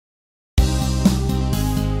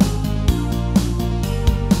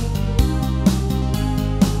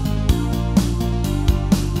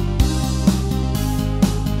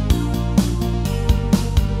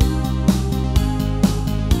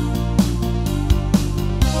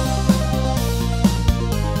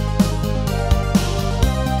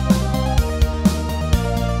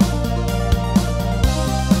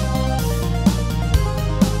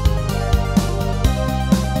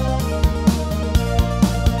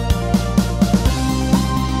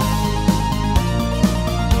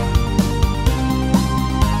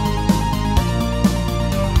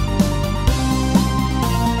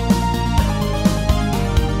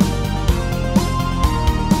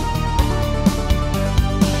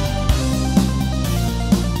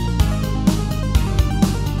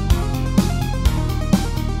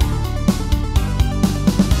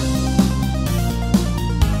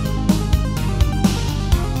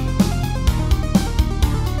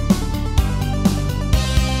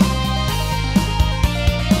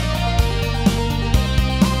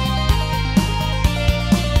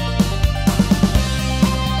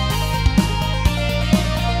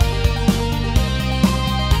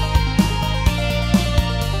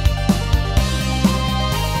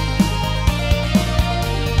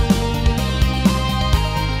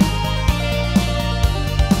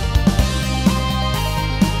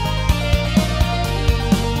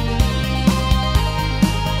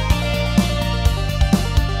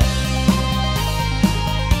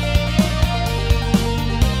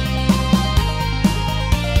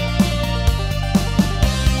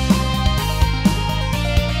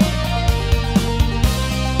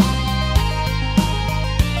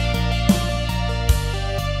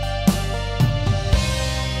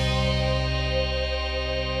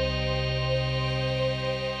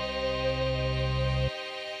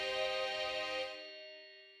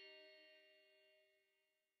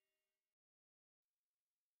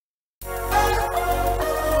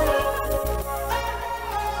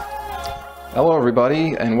Hello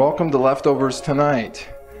everybody, and welcome to Leftovers Tonight.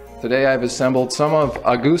 Today I've assembled some of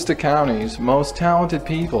Augusta County's most talented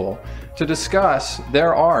people to discuss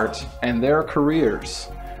their art and their careers.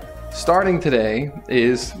 Starting today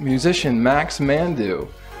is musician Max Mandu,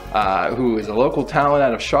 who is a local talent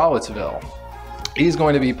out of Charlottesville. He's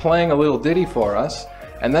going to be playing a little ditty for us,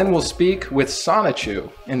 and then we'll speak with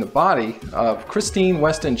Sonichu in the body of Christine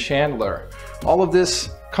Weston Chandler. All of this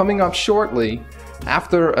coming up shortly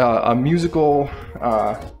after a musical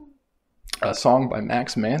song by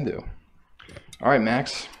Max Mandu. All right,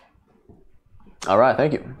 Max. All right,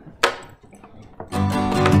 thank you.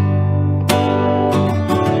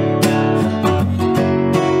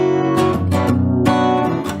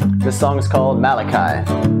 This song is called Malachi.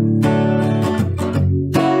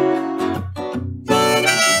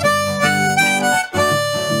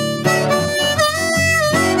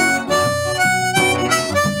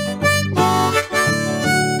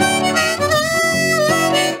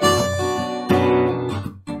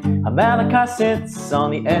 Malachi sits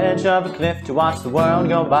on the edge of a cliff to watch the world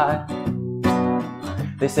go by.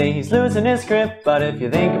 They say he's losing his grip, but if you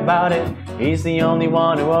think about it, he's the only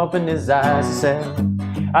one who opened his eyes. He said,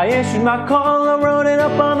 I issued my call, I wrote it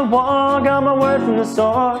up on the wall, got my word from the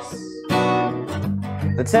source.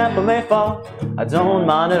 The temple may fall, I don't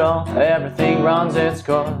mind at all, everything runs its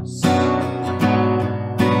course.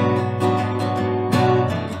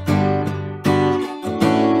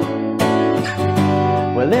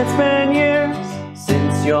 Well, it's been years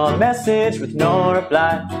since your message with no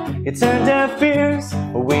reply. It turned deaf ears.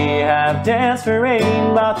 We have danced for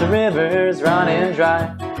rain, but the river's running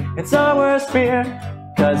dry. It's our worst fear,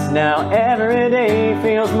 'cause now every day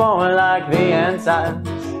feels more like the end times.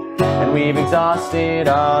 And we've exhausted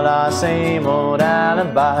all our same old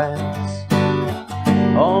alibis.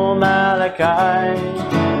 Oh, Malachi,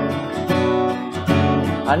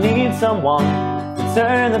 I need someone to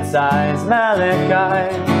turn the tides,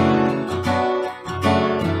 Malachi.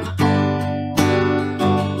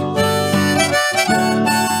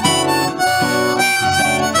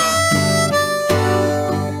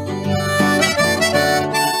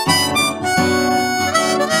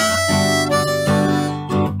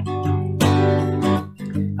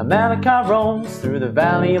 Malachi roams through the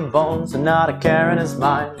valley of bones and not a care in his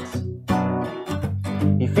mind.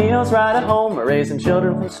 He feels right at home, raising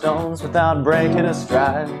children from stones without breaking a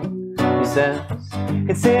stride. He says,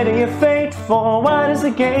 consider your fate, for wide is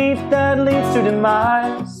the gate that leads to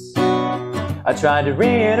demise. I tried to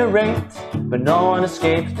reiterate, but no one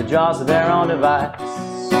escaped the jaws of their own device.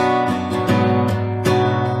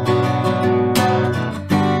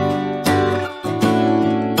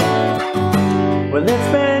 Well,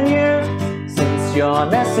 it's been years since your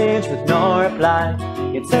message with no reply.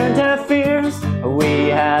 You turned deaf ears. We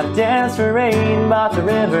have danced for rain, but the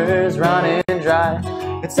river's running dry.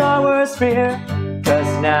 It's our worst fear,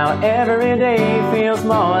 'cause now every day feels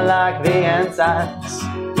more like the end times.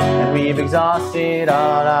 And we've exhausted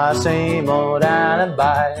all our same old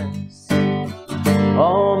alibis.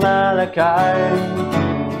 Oh, Malachi,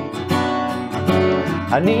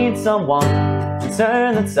 I need someone to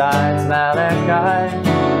turn the tides, Malachi.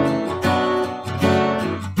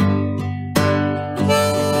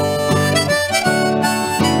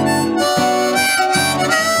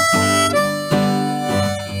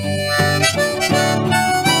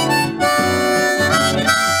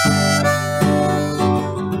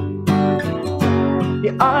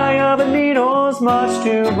 The eye of a needle's much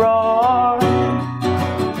too broad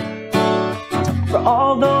for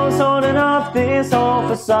all those holding up this whole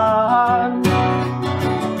facade.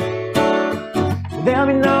 There'll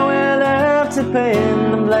be nowhere left to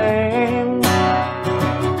pin the blame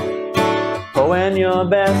for when your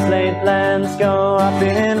best laid plans go up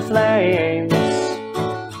in flames.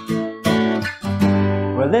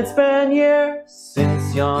 Well, it's been years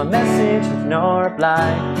since your message with no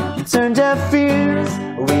reply. You turned deaf ears.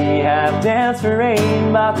 We have danced for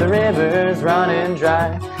rain, but the river's running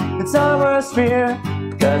dry. It's our worst fear,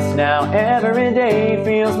 'cause now every day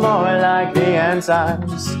feels more like the end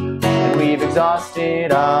times. And we've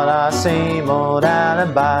exhausted all our same old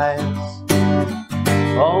alibis.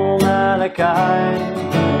 Oh, Malachi,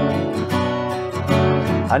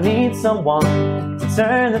 I need someone to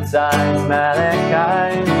turn the tides,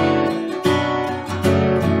 Malachi.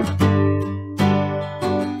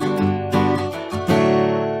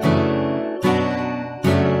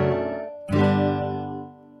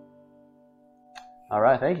 All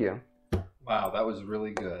right, thank you. Wow, that was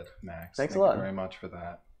really good, Max. Thanks a lot. Thank you very much for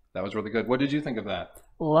that. That was really good. What did you think of that?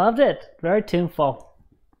 Loved it. Very tuneful.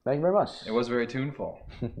 Thank you very much. It was very tuneful.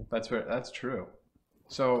 That's true.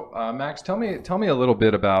 So, Max, tell me a little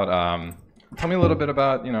bit about tell me a little bit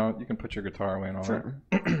about, you can put your guitar away and all Sure.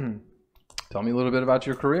 that. Tell me a little bit about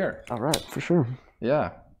your career. All right, for sure.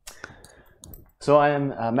 Yeah. So I am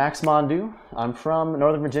Max Mandu. I'm from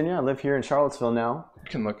Northern Virginia. I live here in Charlottesville now. You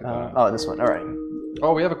can look at that. Oh, this one. All right.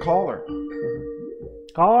 Oh, we have a caller.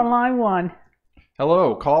 Call on line 1.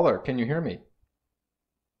 Hello, caller. Can you hear me?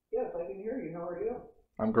 Yes, I can hear you. How are you?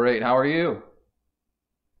 I'm great. How are you?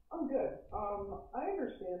 I'm good. I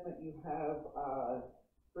understand that you have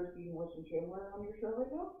Christine Wilson Chandler on your show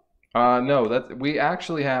right now? No, we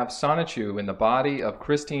actually have Sonichu in the body of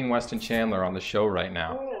Christine Weston Chandler on the show right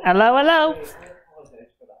now. Oh, Hello, hello. okay. I apologize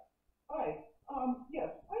for that. Hi. Yes,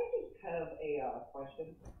 I just have a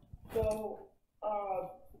question. So,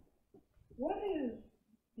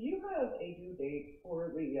 do you have a due date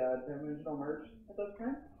for the dimensional merch at this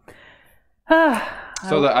time?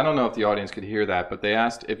 So I don't know if the audience could hear that, but they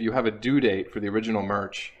asked if you have a due date for the original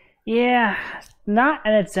merch. Yeah, not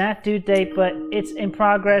an exact due date, but it's in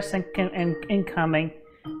progress and incoming.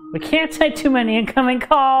 We can't take too many incoming I'm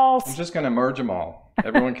calls. just going to merge them all.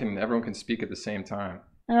 Everyone can speak at the same time.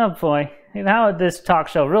 Oh boy, now this talk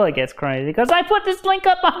show really gets crazy because I put this link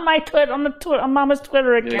up on my on Mama's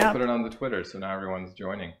Twitter Yeah, you account. put it on the Twitter, so now everyone's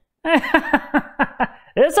joining.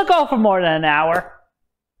 This will go for more than an hour.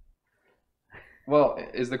 Well,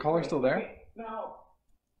 is the caller still there? Okay,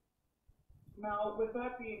 now, with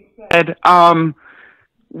that being said,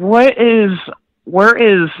 where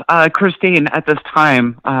is Christine at this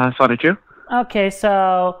time, Sonichu? Okay,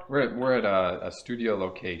 so We're at a studio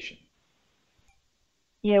location.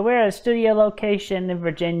 yeah, we're at a studio location in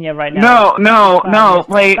Virginia right now. No.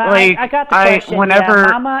 But I got the question. Whenever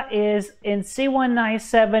Yeah, Mama is in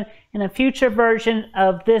C197 in a future version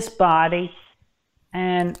of this body,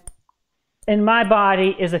 and in my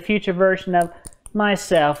body is a future version of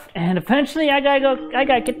myself. And eventually, I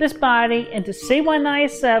gotta get this body into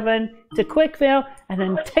C197 to Quickville, and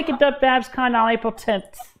then take it to BabsCon on April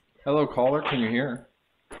 10th. Hello, caller. Can you hear?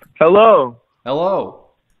 Hello,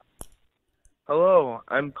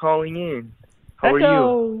 I'm calling in. How are you?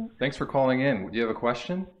 Echo. Thanks for calling in. Do you have a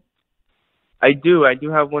question? I do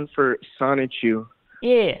have one for Sonichu.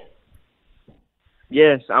 Yeah.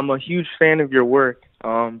 Yes, I'm a huge fan of your work.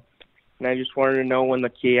 And I just wanted to know when the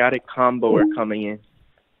chaotic combo are coming in.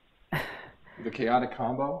 The chaotic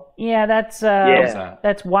combo? Yeah, that's What's that?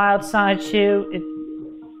 that's Wild Side Chew,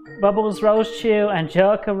 Bubbles Rose Chew,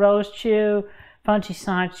 Angelica Rose Chew, Punchy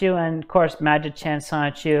Side Chew, and of course Magic Chan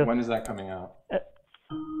Side Chew. When is that coming out?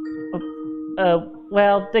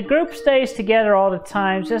 Well, the group stays together all the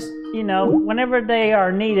time. Just, whenever they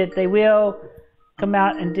are needed, they will come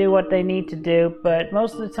out and do what they need to do. But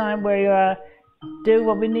most of the time, we do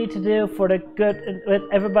what we need to do for the good with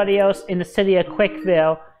everybody else in the city of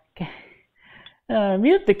Quickville.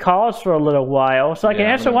 Mute the calls for a little while so I can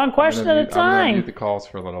answer one question at a I'm gonna time. mute the calls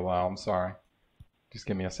for a little while. I'm sorry. Just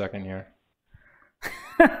give me a second here.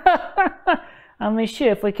 I mean,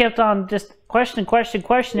 shit, if we kept on just question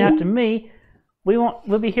after me,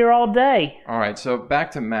 we'll be here all day. All right, so back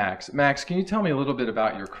to Max. Max, can you tell me a little bit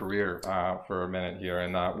about your career for a minute here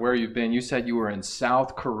and where you've been? You said you were in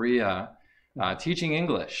South Korea teaching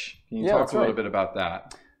English. Can you talk a little bit about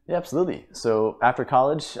that? Yeah, absolutely. So after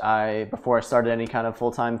college, before I started any kind of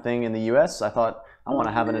full-time thing in the U.S., I thought I want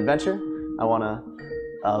to have an adventure. I want to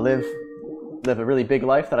live a really big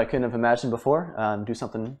life that I couldn't have imagined before, and do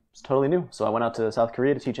something totally new. So I went out to South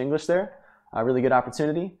Korea to teach English there. A really good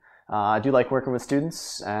opportunity. I do like working with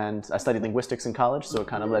students, and I studied linguistics in college, so it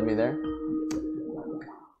kind of led me there.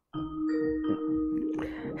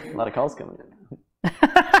 A lot of calls coming in.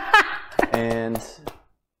 And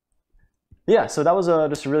yeah, so that was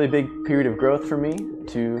just a really big period of growth for me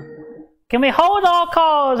to... Can we hold all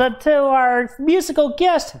calls until our musical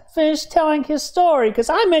guest finishes telling his story? Because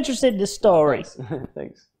I'm interested in the story.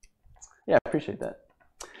 Thanks. Yeah, I appreciate that.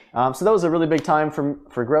 So that was a really big time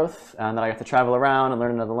for growth, and then I got to travel around and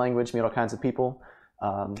learn another language, meet all kinds of people.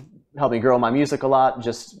 Helped me grow my music a lot,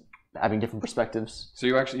 just having different perspectives. So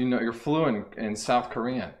you actually, you're fluent in South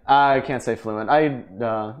Korean. I can't say fluent. I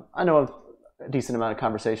know a decent amount of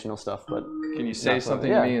conversational stuff, but... Can you say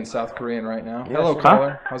something to me in South Korean right now? Yeah, Hello, sure.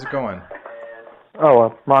 caller. How's it going?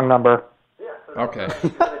 Oh, wrong number. Okay.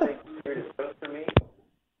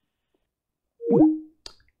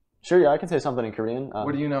 Sure, yeah, I can say something in Korean.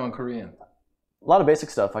 What do you know in Korean? A lot of basic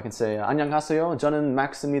stuff. I can say 안녕하세요. 저는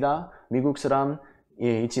맥스입니다. 미국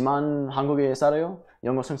사람이지만 한국에 살아요.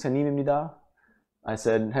 영어 선생님입니다. I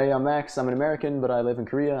said, hey, I'm Max. I'm an American, but I live in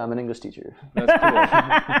Korea. I'm an English teacher. That's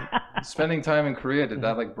cool. Spending time in Korea, did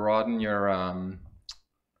that broaden your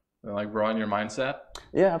mindset?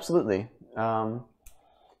 Yeah, absolutely.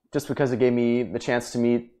 Just because it gave me the chance to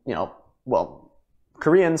meet, well,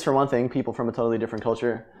 Koreans for one thing, people from a totally different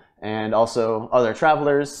culture, and also other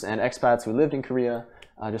travelers and expats who lived in Korea.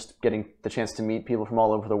 Just getting the chance to meet people from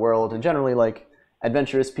all over the world, and generally like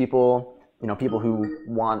adventurous people, people who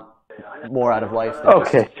want more out of life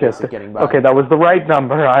than just getting by. Okay, that was the right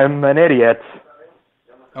number. I'm an idiot.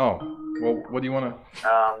 Oh, well, what do you want to...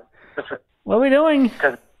 What are we doing?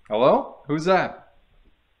 Hello? Who's that?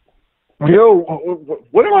 Yo,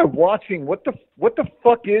 what am I watching? What the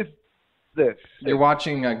fuck is this? You're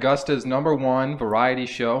watching Augusta's #1 variety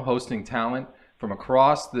show hosting talent from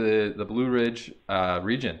across the Blue Ridge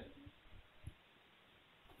region.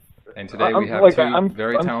 And today we have two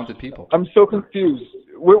very talented people. I'm so confused.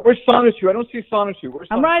 Where's Sonichu? I don't see Sonichu. Where's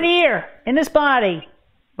Sonichu? I'm right here, in this body.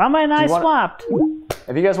 Mama and I swapped.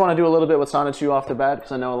 If you guys want to do a little bit with Sonichu off the bat,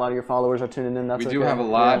 because I know a lot of your followers are tuning in, we do have a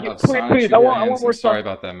lot of Please, Sonichu I want more. Sorry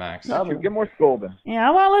about that, Max. Get more scolding. Yeah,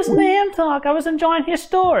 I want to listen to him talk. I was enjoying his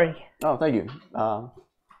story. Oh, thank you.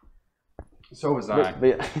 So was I. But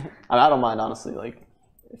yeah, I don't mind, honestly. Like,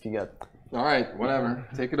 if you got... All right, whatever.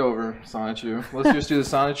 Take it over, Sonichu. Let's just do the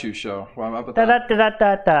Sonichu show. Well, I'm up with that.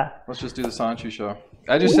 Let's just do the Sonichu show.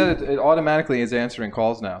 I just said it automatically is answering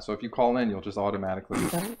calls now. So if you call in, you'll just automatically.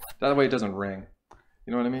 That way it doesn't ring.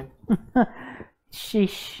 You know what I mean?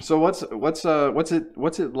 Sheesh. So what's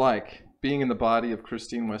it like being in the body of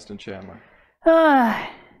Christine Weston Chandler?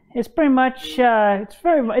 It's pretty much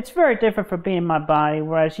it's very different from being in my body.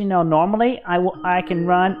 Whereas normally I can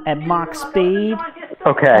run at Mach speed.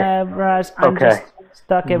 Okay. Whereas I'm just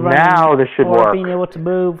stuck at running now this should work. Being able to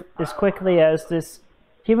move as quickly as this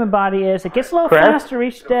human body is. It gets a little faster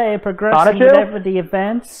each day, progressing whatever the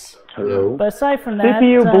events. Hello. But aside from that,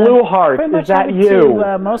 CPU Blue Heart, is that you?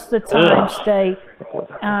 To, most of the time, stay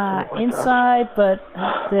inside, but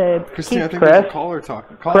Christine, I think there's a caller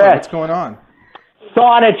talking. Caller, what's going on?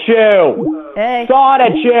 Sonichu! Hey.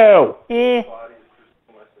 Sonichu! Eh.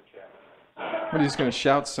 What, are you just going to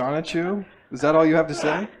shout Sonichu? Is that all you have to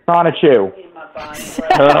say? Sonichu.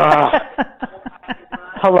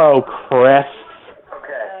 Hello, Chris.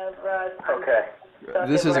 Okay.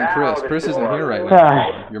 This isn't Chris. Chris isn't here right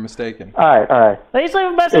now. You're mistaken. All right. Please leave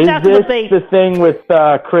a message after the beep. Is this the thing with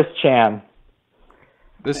Chris Chan?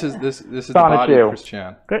 This is the body of Chris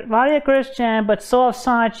Chan. Body of Chris Chan, but so of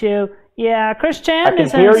Sonichu. Yeah, Chris Chan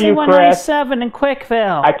is in C197 in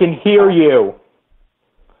Quickville. I can hear you.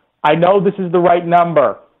 I know this is the right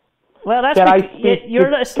number. Well, that's can I speak to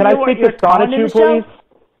Sonichu, please?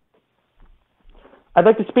 I'd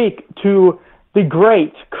like to speak to the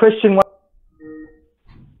great Christian.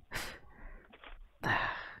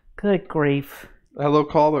 Good grief. Hello,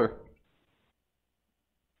 caller.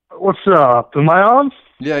 What's up? Am I on?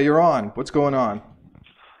 Yeah, you're on. What's going on?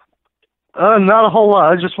 Not a whole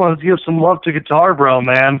lot. I just wanted to give some love to Guitar Bro,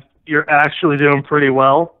 man. You're actually doing pretty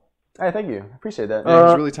well. Hey, thank you. I appreciate that. Yeah,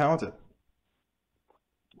 he's really talented.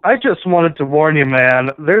 I just wanted to warn you,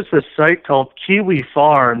 man. There's this site called Kiwi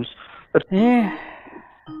Farms. Yeah.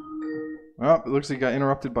 Well, it looks like he got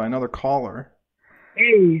interrupted by another caller.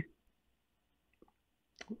 Hey.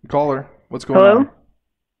 Caller, what's going on?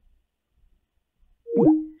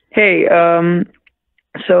 Hey,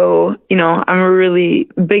 so, I'm a really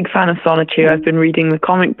big fan of Sonichu. I've been reading the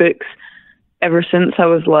comic books ever since I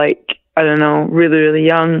was, really, really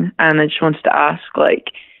young, and I just wanted to ask,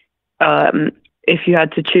 if you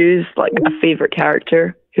had to choose, a favorite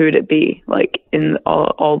character, who would it be, in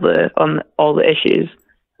all the issues?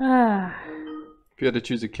 If you had to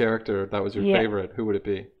choose a character that was your favorite, who would it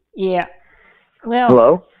be? Yeah. Well...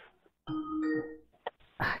 Hello?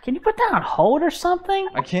 Can you put that on hold or something?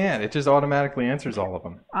 I can't. It just automatically answers all of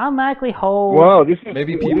them. Automatically hold. Wow,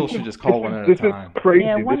 maybe people should just call one at a time. This is crazy.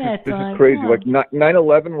 Yeah, this is crazy.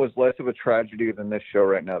 9/11 was less of a tragedy than this show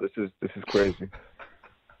right now. This is crazy.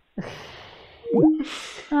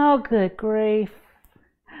 Oh, good grief.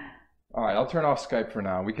 All right, I'll turn off Skype for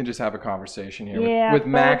now. We can just have a conversation here with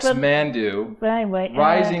Max Mandu, anyway,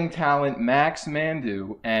 rising talent Max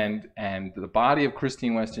Mandu, and the body of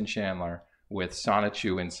Christine Weston Chandler with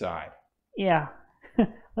Sonichu inside. Yeah.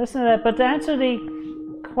 Listen to that. But to answer the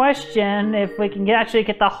question, if we can actually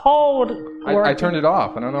get the hold I turned it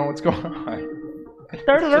off. I don't know what's going on. I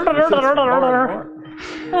don't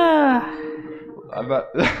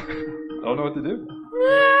know what to do.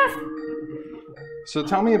 So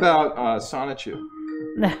tell me about Sonichu.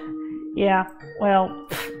 Yeah, well,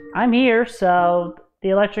 I'm here, so the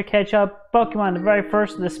electric hedgehog Pokemon, the very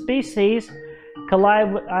first of the species,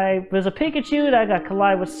 I was a Pikachu, and I got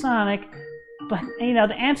collide with Sonic. But, to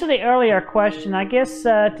answer the earlier question, I guess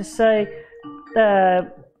to say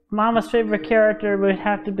Mama's favorite character would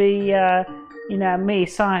have to be you know, me,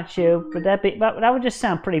 Sancho, but that would just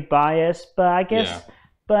sound pretty biased. But I guess,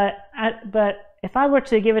 but if I were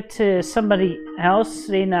to give it to somebody else,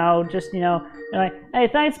 you know, just, you know, like, hey,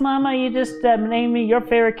 thanks, Mama, you just named me your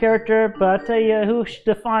favorite character, but I'll tell you who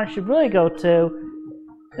the font should really go to.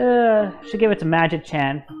 Should give it to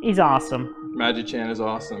Magic-chan. He's awesome. Magic-chan is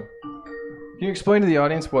awesome. Can you explain to the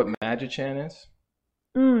audience what Magic-chan is?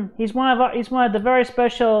 He's one of the very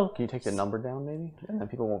special. Can you take the number down, maybe? And then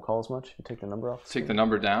people won't call as much. You take the number off. Take the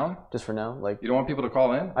number down? Just for now, like. You don't want people to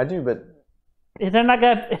call in? I do, but. They're not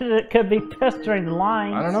gonna. It could be pestering the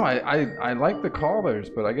lines. I don't know. I like the callers,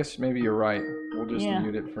 but I guess maybe you're right. We'll just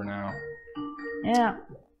mute it for now. Yeah.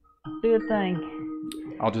 Do a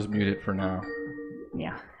thing. I'll just mute it for now.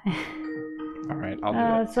 Yeah. All right. I'll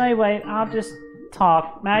do it. So anyway, I'll just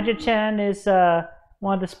talk. Magic-chan is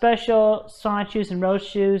one of the special Sonic shoes and Rose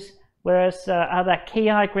shoes, whereas out of that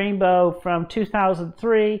chaotic rainbow from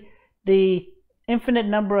 2003, the infinite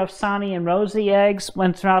number of Sonny and Rosie eggs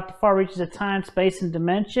went throughout the far reaches of time, space, and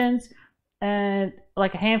dimensions, and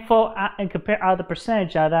like a handful, and compare out of the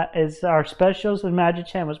percentage out of that is our specials, and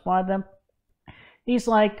Magic-chan was one of them. He's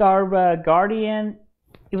like our guardian.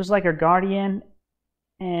 He was like our guardian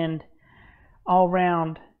and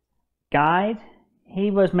all-round guide. He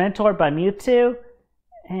was mentored by Mewtwo,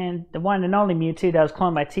 and the one and only Mewtwo that was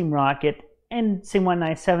cloned by Team Rocket in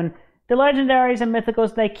C197. The legendaries and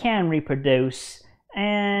mythicals, they can reproduce.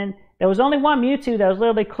 And there was only one Mewtwo that was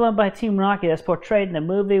literally cloned by Team Rocket that's portrayed in the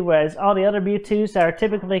movie, whereas all the other Mewtwo's that are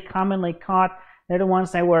typically commonly caught, they're the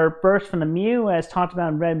ones that were burst from the Mew, as talked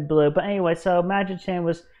about in Red and Blue. But anyway, so Magic-chan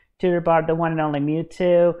was tutored by the one and only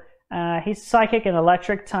Mewtwo. He's psychic and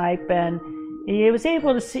electric type, and he's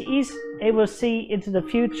able to see into the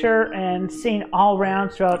future and seeing all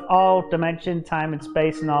round throughout all dimension, time, and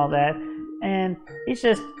space, and all that. And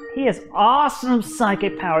he has awesome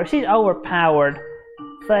psychic powers. He's overpowered,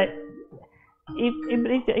 but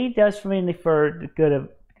he does mainly for the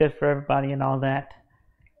good for everybody and all that.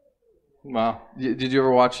 Wow. Did you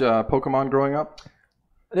ever watch Pokemon growing up?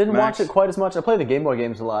 I didn't watch it quite as much. I play the Game Boy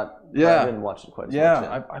games a lot. Yeah. I didn't watch it quite as much.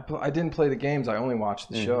 Yeah, I didn't play the games. I only watched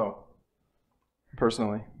the show,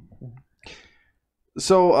 personally.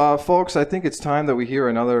 So, folks, I think it's time that we hear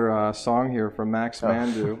another song here from Max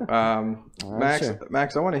Mandu.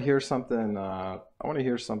 Max, I want to hear something.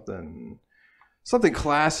 Something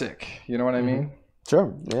classic. You know what I mean?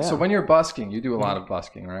 Sure. Yeah. So when you're busking, you do a lot of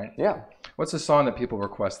busking, right? Yeah. What's the song that people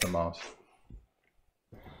request the most?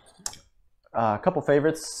 A couple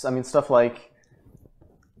favorites. I mean, stuff like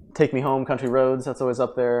 "Take Me Home, Country Roads." That's always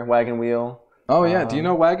up there. "Wagon Wheel." Oh yeah. Do you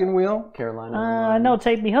know "Wagon Wheel"? Carolina. I know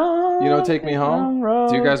 "Take Me Home." You know "Take Me Home"? Road.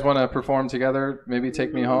 Do you guys want to perform together? Maybe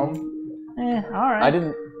 "Take Me Home"? All right. I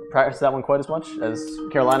didn't practice that one quite as much as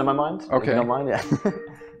 "Carolina" in my mind. Okay. If you don't mind, yeah.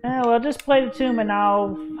 Well, just play the tune and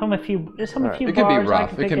I'll hum a few. Just hum a few It can be bars.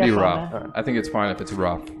 rough. It can be rough. Right. I think it's fine if it's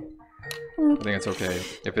rough. I think it's okay.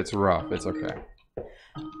 If it's rough, it's okay.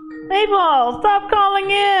 Maple, stop calling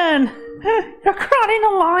in! You're crowding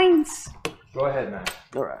the lines! Go ahead, man.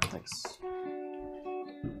 All right, thanks.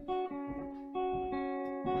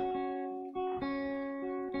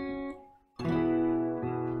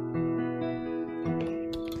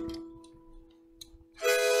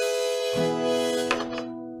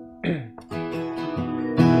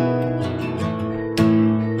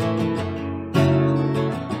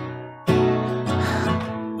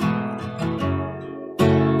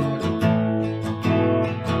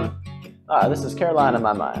 This is Carolina in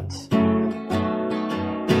my mind.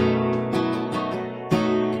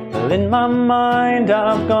 Well, in my mind,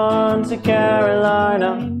 I've gone to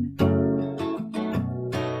Carolina.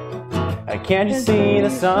 Can't you see the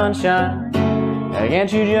sunshine?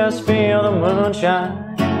 Can't you just feel the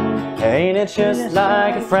moonshine? Ain't it just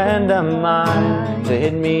like a friend of mine to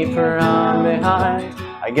hit me from behind?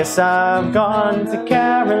 I guess I've gone to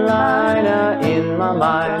Carolina in my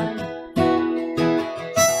mind.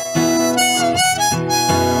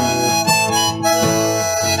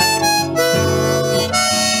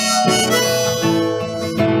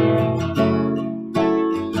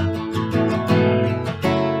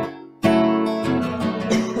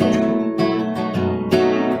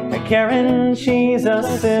 Karen, she's a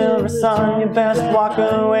silver sun. You best walk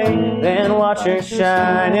away, then watch her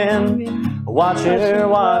shining. Watch her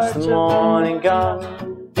watch the morning come.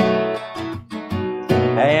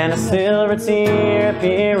 And a silver tear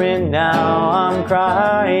appearing, now I'm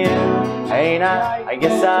crying. Ain't I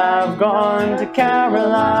guess I've gone to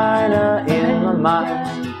Carolina in my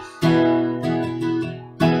mind.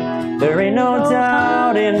 There ain't no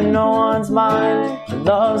doubt in no one's mind that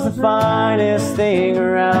love's the finest thing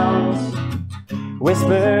around.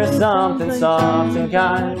 whisper something soft and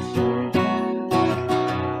kind.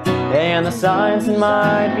 And the signs that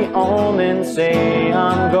might be omens say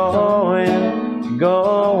I'm going,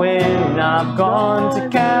 going. I've gone to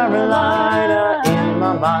Carolina in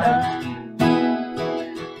my mind.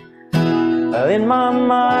 In my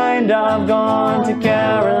mind, I've gone to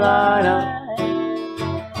Carolina.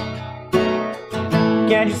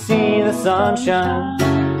 Can't you see the sunshine?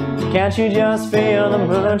 Can't you just feel the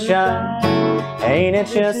moonshine? Ain't it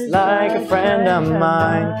just like a friend of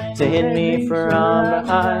mine to hit me from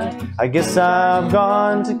behind? I guess I've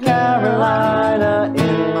gone to Carolina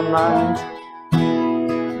in my mind.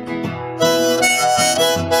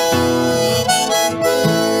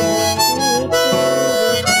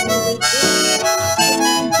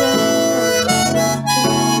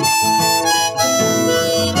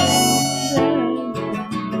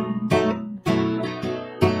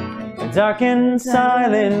 Dark and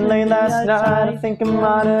silent late last night, I think I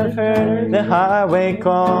might have heard the highway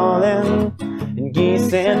calling, and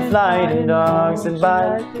geese in flight and dogs that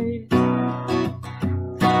bite.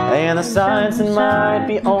 And the signs that might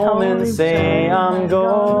be omens say I'm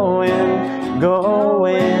going,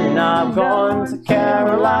 going. I've gone to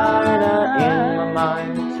Carolina in my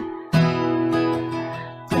mind,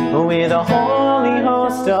 with a holy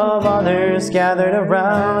host of others gathered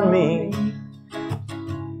around me.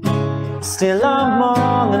 Still I'm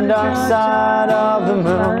on the dark side of the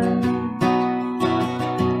moon,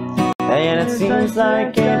 and it seems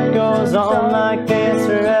like it goes on like this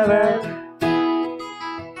forever.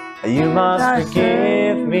 You must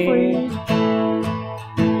forgive me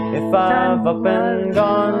if I've up and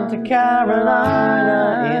gone to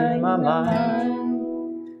Carolina in my mind.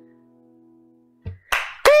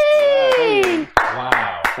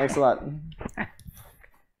 Wow. Thanks a lot.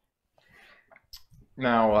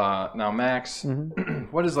 Now, Max,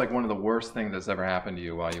 what is like one of the worst things that's ever happened to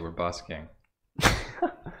you while you were busking?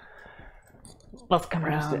 Let's come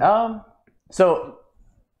around. So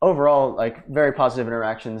overall, like very positive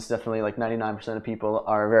interactions. Definitely, like 99% of people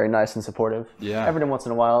are very nice and supportive. Yeah. Every once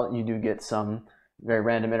in a while, you do get some very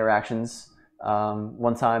random interactions.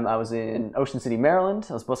 One time, I was in Ocean City, Maryland.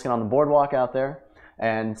 I was busking on the boardwalk out there,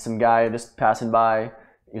 and some guy just passing by.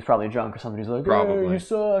 He was probably drunk or something. He's like, "Hey, you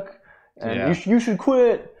suck. And you should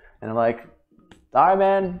quit." And I'm like, "All right,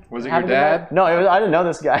 man." Was it your dad? No, I didn't know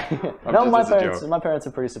this guy. No, my joke. parents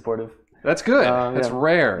are pretty supportive. That's good. That's yeah.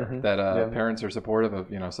 rare that parents are supportive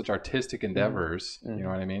of such artistic endeavors. You know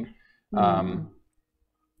what I mean?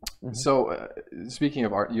 So speaking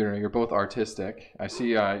of art, you're both artistic. I see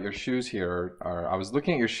your shoes here. I was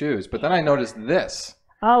looking at your shoes, but then I noticed this.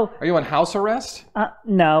 Oh. Are you on house arrest?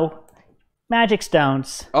 No. Magic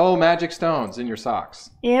stones. Oh, magic stones in your socks.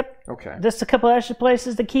 Yep. Okay. Just a couple extra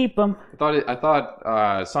places to keep them. I thought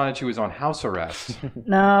Sonichu was on house arrest.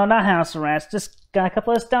 No, not house arrest. Just got a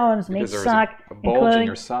couple of stones in each sock. A bulge in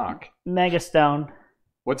your sock. Mega stone.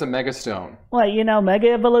 What's a mega stone? What,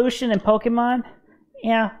 Mega Evolution in Pokemon?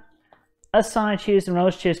 Yeah. Us Sonichus and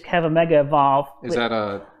Rosechus have a Mega Evolve. Is that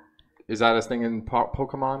a thing in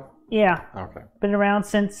Pokemon? Yeah. Okay. Been around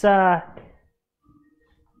since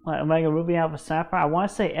Omega Ruby Alpha Sapphire. I want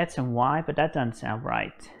to say X and Y, but that doesn't sound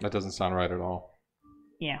right. That doesn't sound right at all.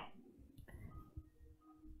 Yeah.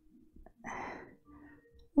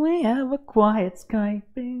 We have a quiet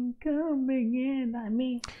Skyping coming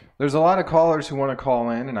in. There's a lot of callers who want to call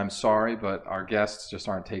in, and I'm sorry, but our guests just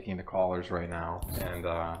aren't taking the callers right now. And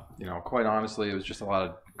quite honestly, it was just a lot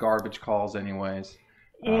of garbage calls, anyways.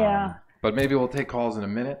 Yeah. But maybe we'll take calls in a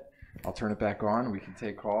minute. I'll turn it back on. We can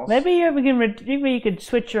take calls. Maybe you could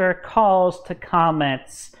switch your calls to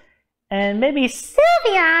comments, and maybe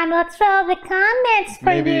Sylvia will throw the comments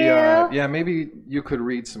for you. Maybe you could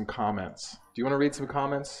read some comments. Do you want to read some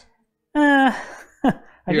comments? I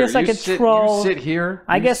guess I could troll. You sit here.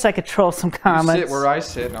 I guess I could troll some comments. You sit where I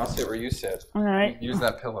sit, and I'll sit where you sit. All right. Use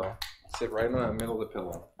that pillow. Sit right in the middle of the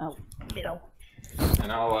pillow. Oh, middle.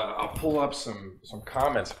 And I'll pull up some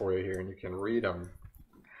comments for you here, and you can read them.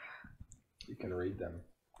 You can read them.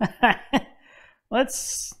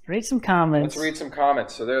 Let's read some comments. Let's read some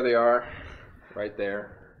comments. So there they are, right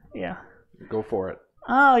there. Yeah. Go for it.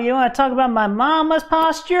 Oh, you want to talk about my mama's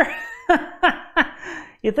posture?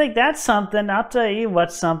 You think that's something? I'll tell you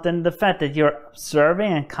what's something. The fact that you're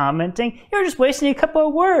observing and commenting, you're just wasting a couple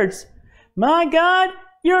of words. My God,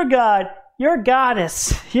 your God, your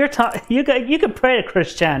goddess. You can pray to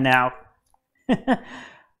Christian now.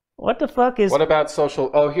 What the fuck is... What about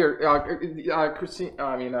social... Oh, here, Christine,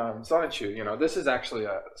 Sonichu, this is actually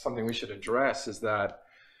something we should address, is that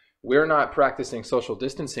we're not practicing social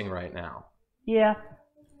distancing right now. Yeah.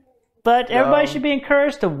 But everybody should be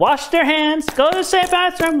encouraged to wash their hands, go to the same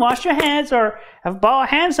bathroom, wash your hands, or have a bottle of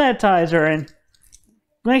hand sanitizer, and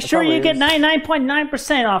make sure you get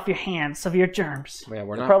 99.9% off your hands of your germs. Yeah,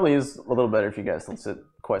 It probably is a little better if you guys don't sit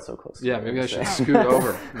quite so close. Yeah, maybe I should scoot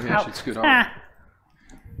over. Maybe I should scoot over.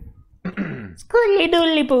 Scootly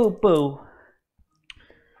doodly boo boo.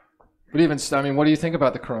 But even, I mean, what do you think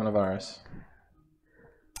about the coronavirus?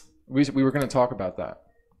 We were going to talk about that,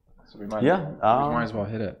 so we might as well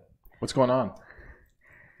hit it. What's going on?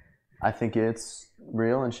 I think it's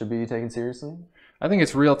real and should be taken seriously. I think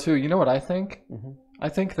it's real too. You know what I think? I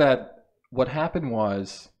think that what happened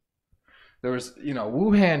was there was,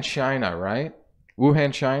 Wuhan, China, right?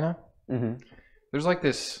 Wuhan, China. There's like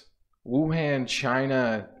this Wuhan,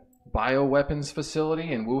 China bioweapons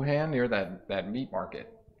facility in Wuhan near that meat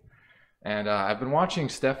market. And I've been watching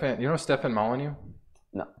Stefan. You know Stefan Molyneux?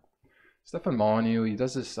 No. Stefan Molyneux. He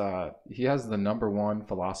does this. He has the #1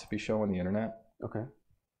 philosophy show on the internet. Okay.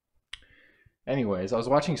 Anyways, I was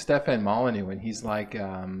watching Stefan Molyneux, and he's like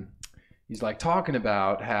talking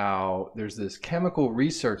about how there's this chemical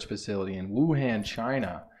research facility in Wuhan,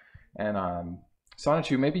 China, and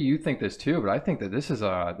Sonichu, maybe you think this too, but I think that this is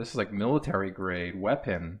like military grade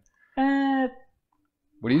weapon.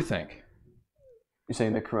 What do you think? You're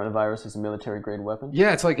saying the coronavirus is a military grade weapon?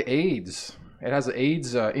 Yeah, it's like AIDS. It has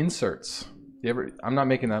AIDS inserts. I'm not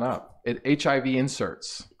making that up. HIV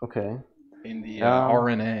inserts. Okay. In the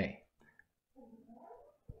RNA.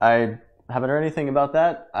 I haven't heard anything about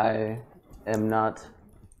that. I'm not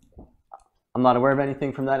aware of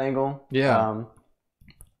anything from that angle. Yeah.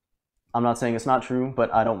 I'm not saying it's not true,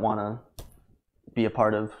 but I don't want to be a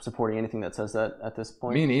part of supporting anything that says that at this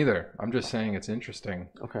point. Me neither. I'm just saying it's interesting.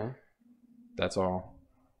 Okay. That's all.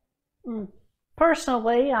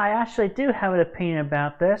 Personally, I actually do have an opinion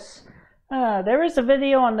about this. There is a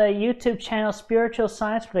video on the YouTube channel Spiritual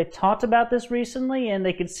Science where they talked about this recently, and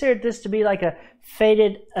they considered this to be like a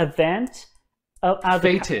fated event of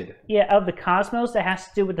the cosmos that has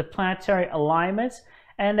to do with the planetary alignments.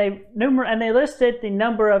 And they listed the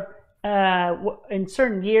number of in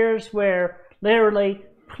certain years where literally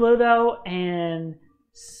Pluto and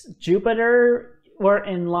Jupiter were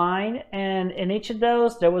in line, and in each of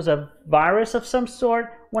those there was a virus of some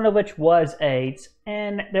sort, one of which was AIDS,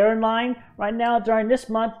 and they're in line right now during this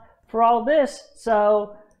month for all this.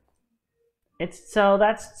 So it's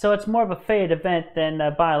more of a fated event than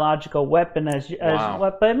a biological weapon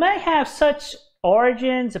but it may have such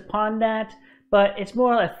origins upon that, but it's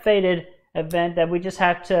more a fated event that we just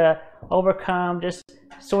have to overcome, just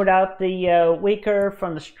sort out the weaker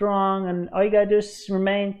from the strong, and all you gotta do is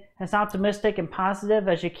remain as optimistic and positive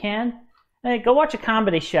as you can. Hey, go watch a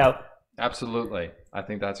comedy show. Absolutely. I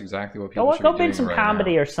think that's exactly what people should be doing. Go make some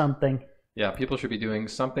comedy or something. Yeah, people should be doing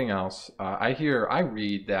something else. I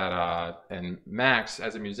read that, and Max,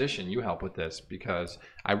 as a musician, you help with this, because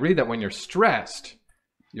I read that when you're stressed,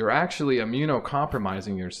 you're actually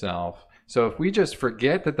immunocompromising yourself. So if we just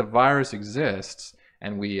forget that the virus exists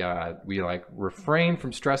and we like refrain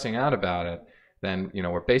from stressing out about it, then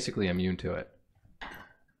we're basically immune to it.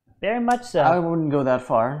 Very much so. I wouldn't go that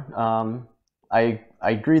far. I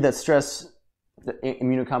agree that stress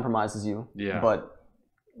immunocompromises you. Yeah. But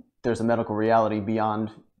there's a medical reality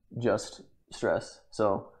beyond just stress.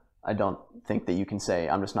 So I don't think that you can say,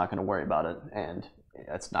 I'm just not going to worry about it and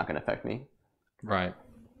it's not going to affect me. Right.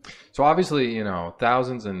 So obviously,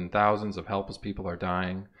 thousands and thousands of helpless people are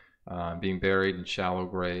dying, being buried in shallow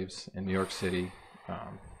graves in New York City.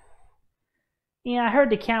 Yeah, I heard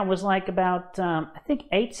the count was like about, I think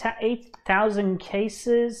 8,000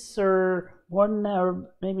 cases or more than that, or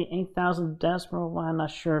maybe 8,000 deaths. I'm not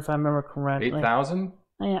sure if I remember correctly. 8,000?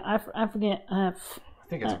 Yeah, I forget. I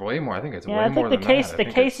think it's way more. I think it's way more than that. Yeah, I think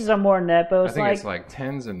the cases are more than that, but I think it's like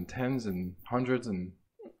tens and hundreds and...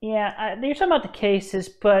 Yeah, you're talking about the cases,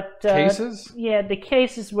 but... cases? Yeah, the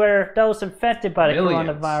cases where those infected by the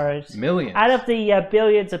coronavirus. Millions. Out of the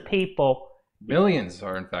billions of people. Millions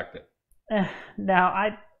are infected.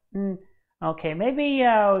 Now, okay, maybe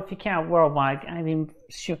if you count worldwide, I mean,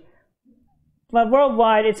 sure. But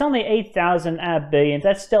worldwide, it's only 8,000 out of billions.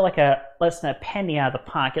 That's still like less than a penny out of the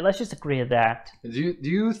pocket. Let's just agree to that. Do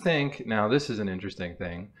you think, now this is an interesting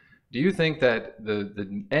thing, do you think that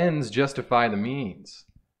the ends justify the means?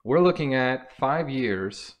 We're looking at 5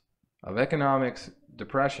 years of economic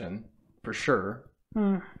depression, for sure.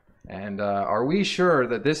 And are we sure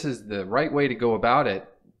that this is the right way to go about it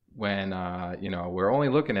when, we're only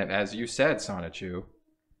looking at, as you said, Sonichu,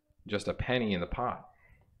 just a penny in the pot?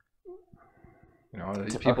 You know,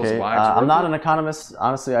 these people's Okay, lives. I'm not an economist.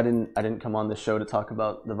 Honestly, I didn't come on this show to talk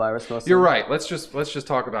about the virus mostly. You're right. Let's just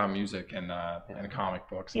talk about music and comic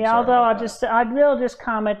books. Yeah, although I will just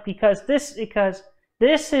comment because this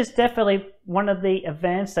is definitely one of the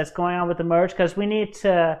events that's going on with the merge, because we need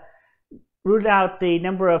to root out the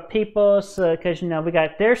number of people, because we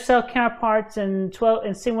got their cell counterparts in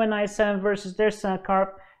C197 versus their cell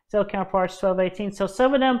counterparts 1218. So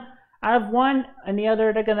some of them out of one and the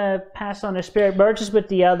other, they're gonna pass on. Their spirit merges with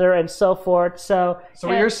the other and so forth. So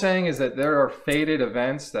what you're saying is that there are fated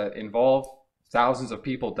events that involve thousands of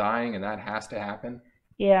people dying, and that has to happen.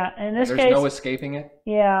 Yeah, in this case, there's no escaping it.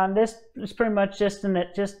 Yeah, and this is pretty much just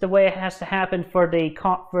the way it has to happen for the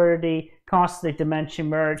costly dimension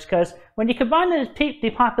merge. Because when you combine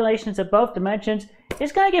the populations of both dimensions,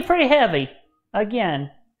 it's gonna get pretty heavy again.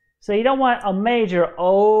 So you don't want a major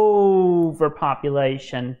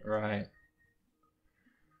overpopulation. Right.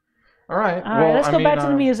 All right. Let's go back to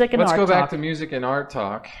the music and art talk. Let's go back to music and art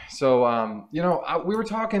talk. So, we were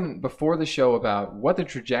talking before the show about what the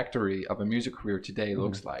trajectory of a music career today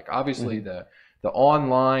looks like. Obviously, the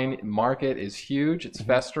online market is huge. It's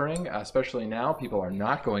festering, especially now. People are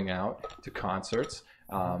not going out to concerts.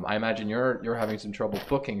 I imagine you're having some trouble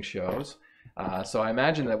booking shows. So I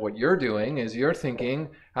imagine that what you're doing is you're thinking,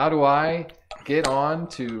 how do I get on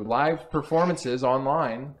to live performances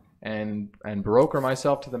online and broker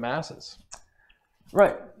myself to the masses?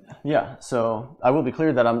 Right. Yeah. So I will be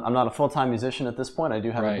clear that I'm not a full-time musician at this point. I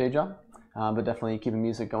do have a day job, but definitely keeping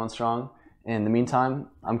music going strong. In the meantime,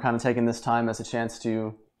 I'm kind of taking this time as a chance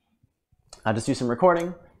to just do some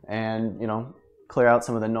recording and, clear out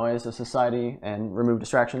some of the noise of society and remove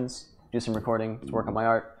distractions, do some recording to work on my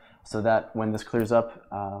art, so that when this clears up,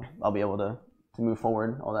 I'll be able to move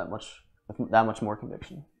forward with that much more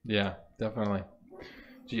conviction. Yeah, definitely.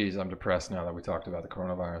 Geez, I'm depressed now that we talked about the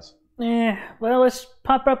coronavirus. Yeah, well, let's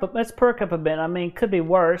perk up a bit. I mean, it could be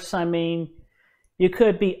worse. I mean, you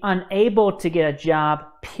could be unable to get a job,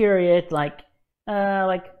 period. Like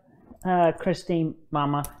Christine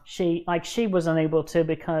Mama, she was unable to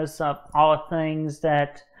because of all the things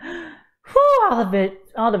that, all the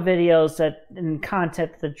videos that in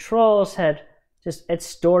content the trolls had just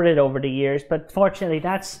extorted over the years. But fortunately,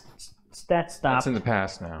 that stopped. That's in the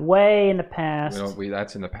past now. Way in the past.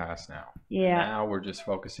 That's in the past now. Yeah. Now we're just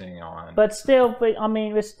focusing on. But still,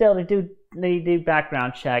 they do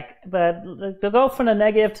background check. But to go from the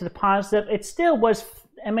negative to the positive, it still was.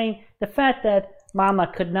 I mean, the fact that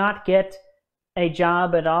Mama could not get a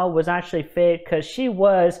job at all was actually fate, because she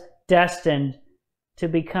was destined to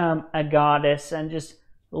become a goddess and just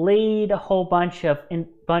lead a whole bunch of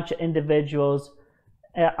individuals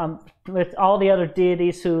with all the other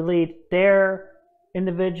deities who lead their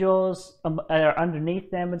individuals underneath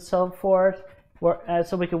them and so forth,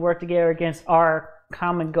 so we could work together against our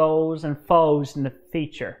common goals and foes in the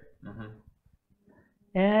future.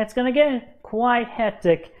 And it's going to get quite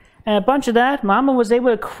hectic. And a bunch of that, Mama was able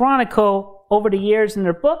to chronicle over the years in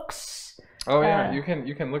her books. Oh yeah, you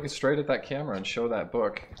can look straight at that camera and show that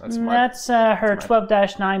book. That's her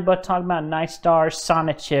 12-9 book talking about Night Star's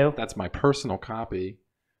Sonichu. That's my personal copy,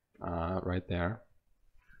 right there.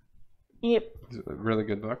 Yep. It's a really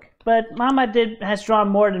good book. But Mama has drawn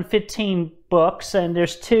more than 15 books, and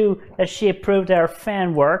there's 2 that she approved that are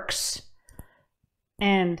fan works.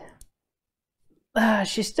 And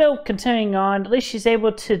she's still continuing on. At least she's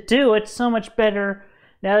able to do it so much better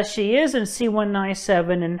now that she is in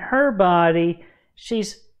C197 in her body.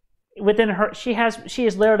 She's within her. She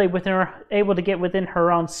is literally able to get within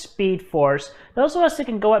her own speed force. Those of us that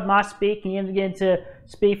can go at Mach speed can get into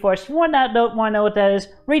speed force. If you want to know what that is,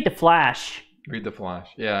 read The Flash. Read The Flash.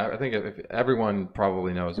 Yeah, I think if everyone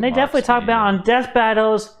probably knows. And they definitely talk about on Death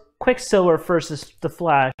Battles, Quicksilver versus The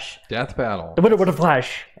Flash. Death Battle. The winner with The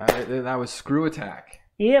Flash. That was Screw Attack.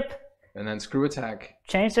 Yep. And then Screw Attack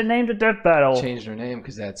changed their name to Death Battle. Changed their name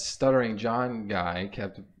because that Stuttering John guy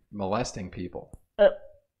kept molesting people.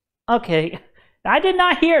 Okay. I did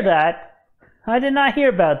not hear that. I did not hear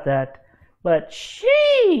about that. But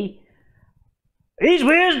he's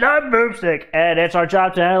weird, not boomstick. And it's our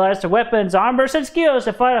job to analyze the weapons, armors, and skills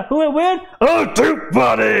to find out who will win. Oh, too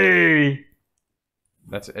funny!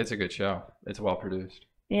 It's a good show. It's well produced.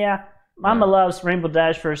 Yeah. Mama loves Rainbow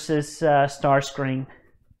Dash versus Starscream.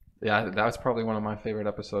 Yeah, that was probably one of my favorite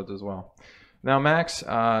episodes as well. Now, Max,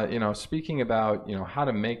 speaking about how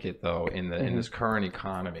to make it though in this current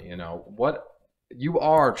economy, what you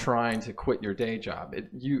are trying to quit your day job.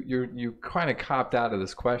 You kind of copped out of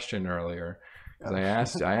this question earlier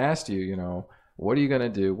because I asked you, what are you gonna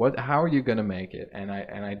do? How are you gonna make it? And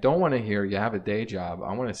I don't want to hear you have a day job.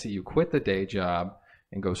 I want to see you quit the day job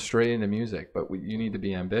and go straight into music, but you need to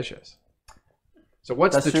be ambitious. So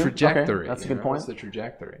what's the true. trajectory? Okay, that's a good point. What's the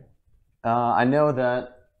trajectory? I know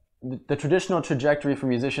that the traditional trajectory for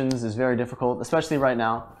musicians is very difficult, especially right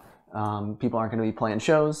now. People aren't going to be playing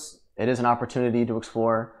shows. It is an opportunity to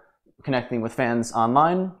explore connecting with fans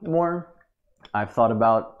online more. I'm throwing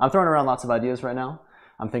around lots of ideas right now.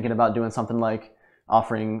 I'm thinking about doing something like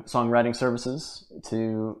offering songwriting services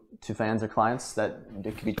to fans or clients that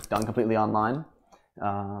it could be done completely online.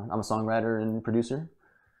 I'm a songwriter and producer.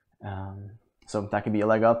 So that could be a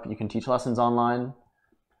leg up. You can teach lessons online.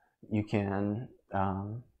 You can,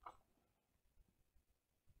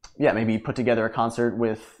 maybe put together a concert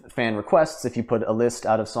with fan requests. If you put a list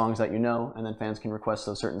out of songs that you know, and then fans can request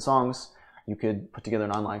those certain songs, you could put together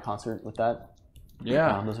an online concert with that.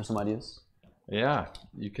 Yeah. Those are some ideas. Yeah,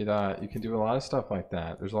 you can do a lot of stuff like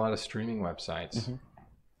that. There's a lot of streaming websites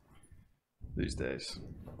these days.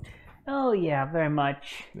 Oh yeah, very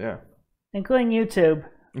much. Yeah. Including YouTube.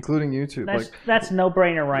 That's a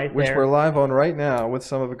no-brainer right which there. We're live on right now with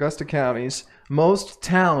some of Augusta County's most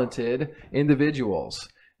talented individuals.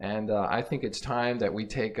 And I think it's time that we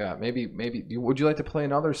take maybe would you like to play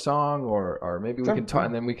another song, or maybe we can talk,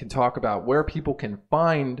 and then we can talk about where people can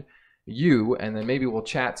find you, and then maybe we'll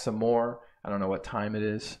chat some more. I don't know what time it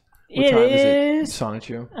is. What time is it,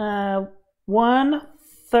 Sonichu?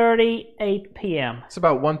 1:38 p.m. It's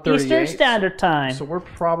about 1:38 Eastern Standard Time. So we're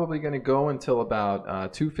probably going to go until about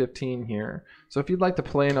 2:15 here. So if you'd like to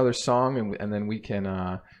play another song, and then we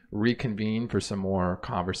can reconvene for some more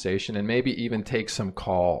conversation, and maybe even take some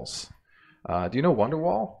calls. Do you know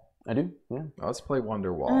Wonderwall? I do. Yeah. Let's play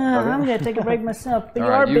Wonderwall. I'm going to take a break myself. All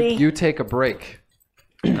right, you take a break,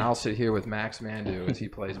 and I'll sit here with Max Mandu as he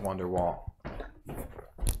plays Wonderwall.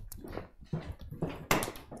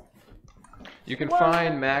 You can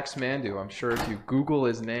find Max Mandu, I'm sure, if you Google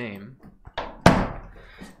his name.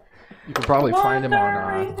 You can probably find him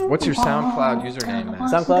on, what's your SoundCloud username,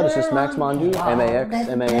 Max? SoundCloud is just Max Mandu,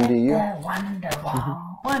 MaxMandu.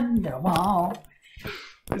 Wonderwall.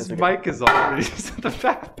 His mic is on. He's at the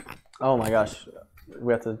back. Oh my gosh.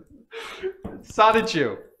 We have to...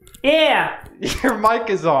 Sonichu. Yeah. Your mic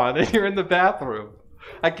is on and you're in the bathroom.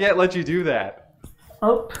 I can't let you do that.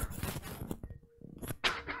 Oh.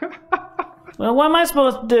 Well, what am I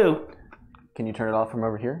supposed to do? Can you turn it off from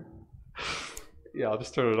over here? Yeah, I'll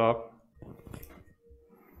just turn it off.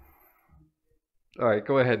 All right,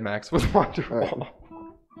 go ahead, Max, with Wonderwall.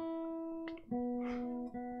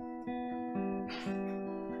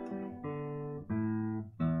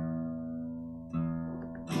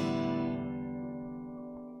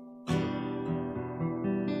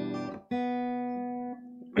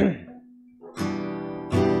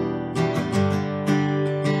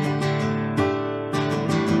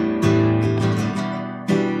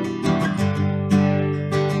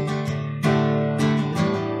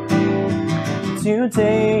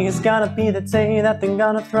 Today is gonna be the day that they're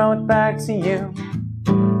gonna throw it back to you.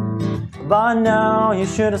 By now you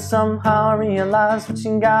should have somehow realized what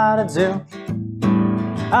you gotta do.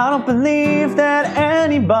 I don't believe that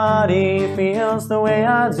anybody feels the way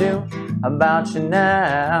I do about you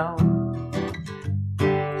now.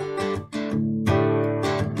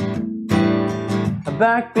 A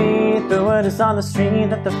backbeat, the word is on the street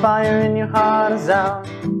that the fire in your heart is out.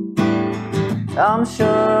 I'm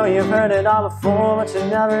sure you've heard it all before, but you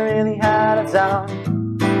never really had a doubt.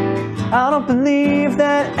 I don't believe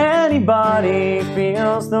that anybody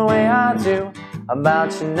feels the way I do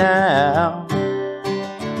about you now.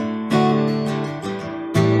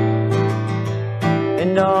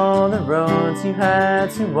 And all the roads you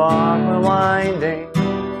had to walk were winding,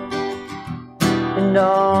 and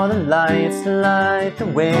all the lights to light the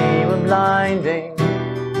way were blinding.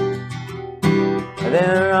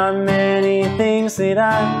 There are many things that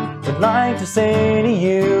I would like to say to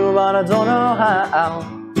you, but I don't know how.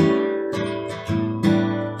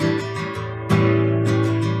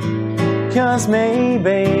 'Cause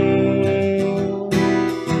maybe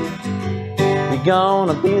you're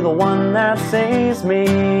gonna be the one that saves me.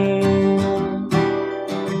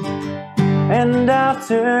 And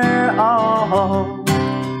after all,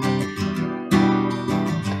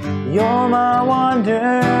 you're my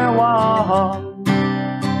Wonderwall.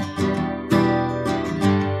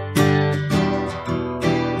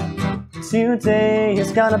 Today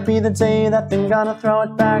is gonna be the day that they're gonna throw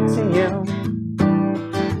it back to you.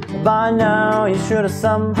 By now you should have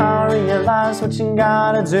somehow realized what you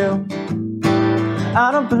gotta do.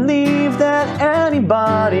 I don't believe that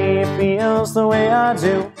anybody feels the way I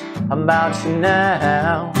do about you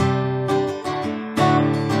now.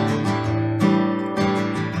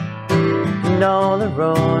 And all the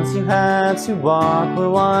roads you had to walk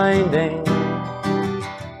were winding,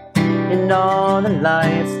 and all the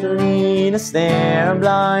lights that lead us there are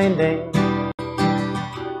blinding.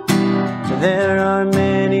 There are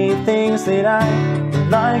many things that I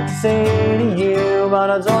would like to say to you,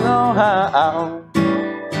 but I don't know how.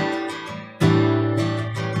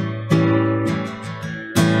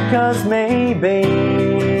 'Cause maybe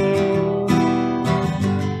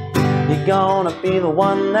you're gonna be the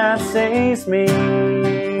one that saves me.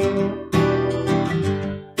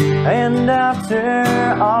 And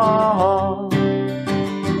after all,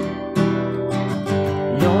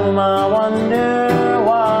 you're my wonderwall.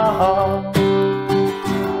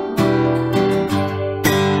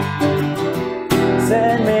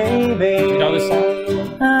 Said maybe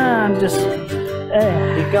I'm just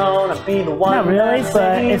you're gonna be the one not really, that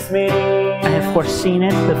but saves me. I have foreseen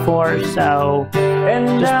it before, so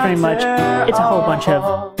And just pretty much after it's a whole bunch of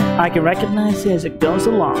all, I can recognize it as it goes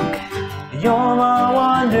along. you're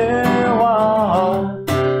my wonderwall.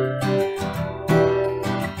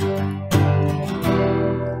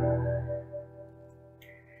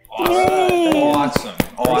 Awesome.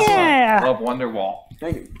 Yeah. Love Wonderwall.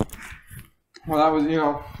 Thank you. Well, that was,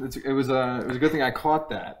 it was a good thing I caught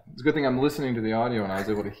that. It's a good thing I'm listening to the audio and I was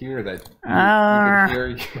able to hear that. You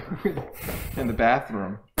could hear you in the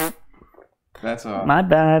bathroom. That's my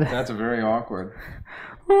bad. That's a very awkward.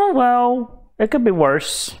 Oh, well, it could be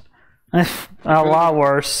worse. A lot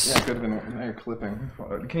worse. Yeah, it could have been. Now you're clipping.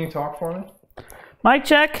 Can you talk for me? Mic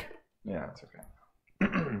check. Yeah, it's okay.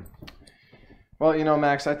 Well,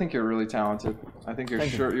 Max, I think you're really talented. I think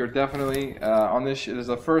you're definitely on this. It is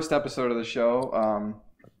the first episode of the show,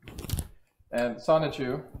 and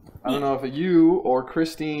Sonichu. I don't know if you or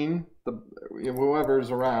Christine,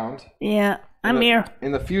 whoever's around. Yeah, I'm here.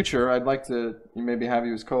 In the future, I'd like to maybe have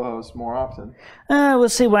you as co-host more often. We'll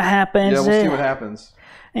see what happens. Yeah, we'll see what happens.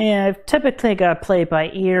 Yeah, I've typically got to play by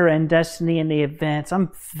ear and Destiny in the events.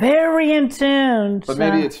 I'm very in tune. But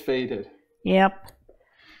maybe it's fated. Yep.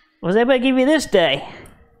 Was able to give you this day.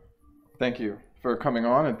 Thank you for coming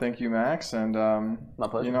on, and thank you, Max. And My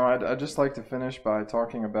pleasure. I'd just like to finish by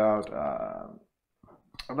talking about.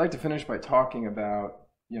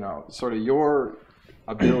 Sort of your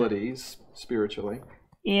abilities spiritually.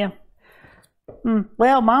 Yeah.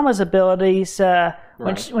 Well, Mama's abilities,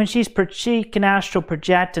 Right. when she can astral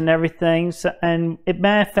project and everything, and it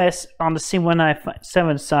manifests on the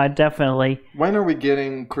C197 side, definitely. When are we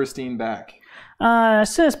getting Christine back?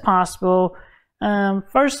 As soon as possible.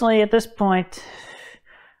 Firstly, at this point,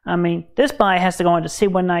 this body has to go into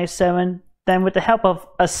C197. Then, with the help of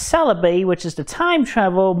a Celebi, which is the time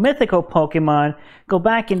travel mythical Pokemon, go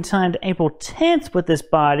back in time to April 10th with this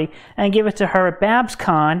body and give it to her at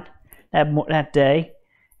BabsCon that day.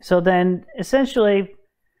 So then, essentially,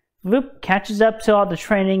 Voop catches up to all the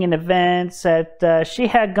training and events that she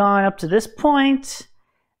had gone up to this point,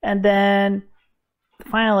 and then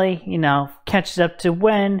finally, catches up to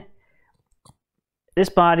when this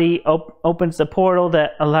body opens the portal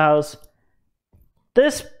that allows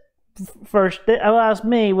this allows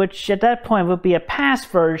me, which at that point would be a past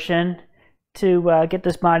version, to get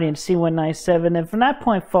this body in C197. And from that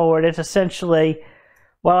point forward, it's essentially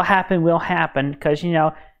what'll happen will happen, because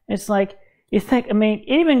it's like you think. It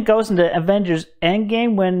even goes into Avengers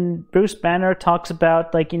Endgame when Bruce Banner talks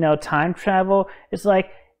about time travel. It's like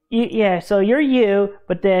so you're you,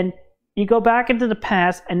 but then you go back into the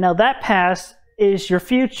past, and now that past is your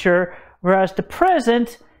future, whereas the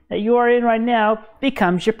present that you are in right now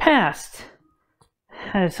becomes your past.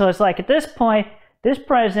 And so it's like at this point, this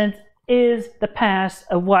present is the past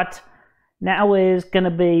of what now is going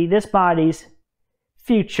to be this body's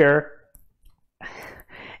future.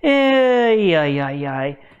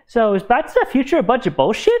 So is Back to the Future a bunch of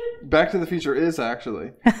bullshit? Back to the Future is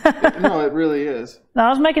actually. No, it really is. No, I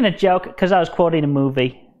was making a joke because I was quoting a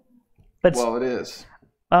movie. But well, it is.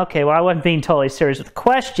 Okay, well, I wasn't being totally serious with the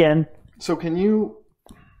question. So can you...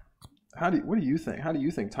 What do you think? How do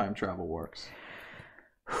you think time travel works?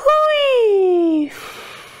 Whee!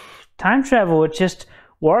 Time travel, it just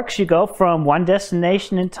works. You go from one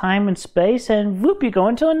destination in time and space, and whoop, you go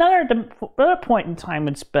into another point in time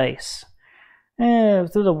and space.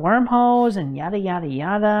 Through the wormholes and yada, yada,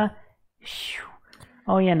 yada.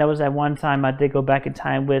 Oh, yeah, and there was that one time I did go back in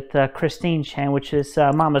time with Christine Chan, which is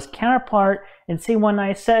Mama's counterpart in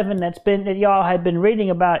C197 that y'all had been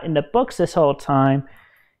reading about in the books this whole time.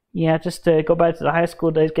 Yeah, just to go back to the high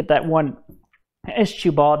school days, get that one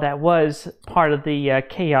issue ball that was part of the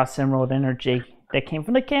Chaos Emerald energy that came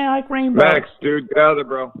from the Chaotic Rainbow. Max, dude, get out of there,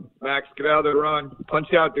 bro. Max, get out of there, run.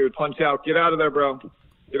 Punch out, dude, punch out. Get out of there, bro.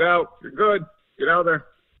 Get out. You're good. Get out of there.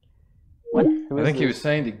 What? I think he was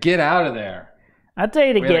saying to get out of there. I'll tell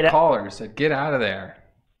you to We get had a out. caller who said, get out of there.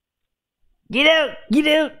 Get out! Get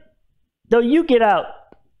out! No, you get out.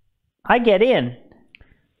 I get in.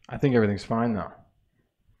 I think everything's fine, though.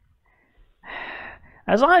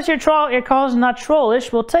 As long as your call is not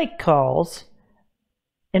trollish, we'll take calls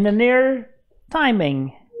in the near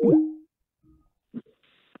timing.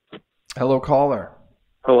 Hello, caller.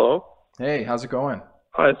 Hello? Hey, how's it going?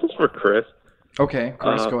 Hi, this is for Chris. Okay,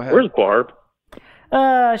 Chris, go ahead. Where's Barb?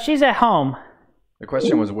 She's at home. The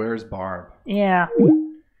question was, where's Barb? Yeah.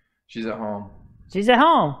 She's at home. She's at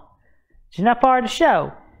home. She's not part of the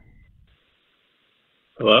show.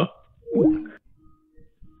 Hello?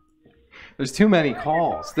 There's too many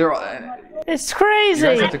calls. It's crazy. You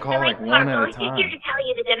guys have to call like one at a time. Here to tell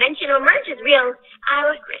you the dimensional merge is real. I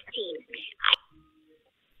was Christine.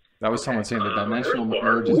 That was someone saying the dimensional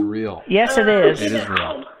merge is real. Yes, it is. It is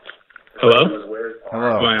real. Hello?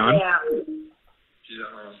 Hello. Am I on?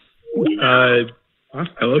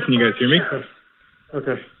 Hello, can you guys hear me?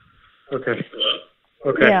 Okay. Okay.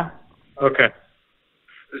 Okay. Yeah. Okay.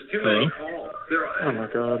 There's too many calls. Oh my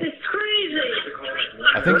god. It's crazy.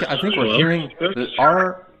 I think we're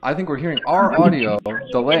hearing our audio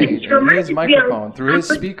delayed in his microphone through his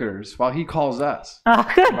speakers while he calls us. Oh,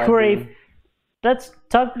 good grief. Let's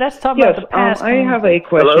talk about the past. I have a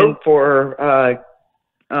question for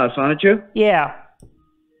Sonichu. Yeah.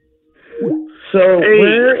 So Hey,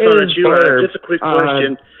 where is Sonichu, Barb? just a quick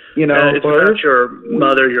question. Barb? It's about your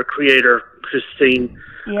mother, your creator, Christine.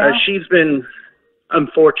 Yeah. She's been,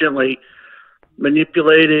 unfortunately,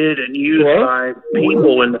 manipulated and used by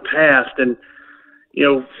people in the past. And,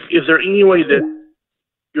 is there any way that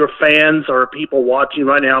your fans or people watching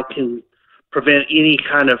right now can prevent any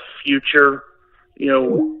kind of future,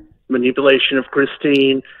 manipulation of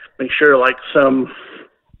Christine? Make sure, like, some,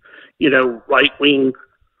 right-wing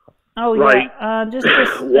just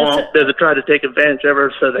doesn't try to take advantage of her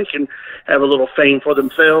so they can have a little fame for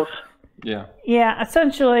themselves. Yeah. Yeah,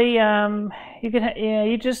 essentially,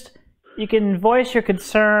 you can voice your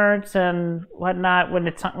concerns and whatnot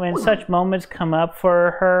when such moments come up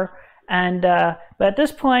for her, and but at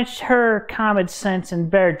this point, her common sense and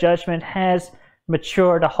better judgment has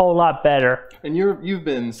matured a whole lot better. And you've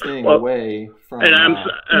been staying away from. And I'm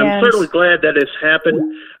certainly glad that it's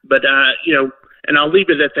happened, but and I'll leave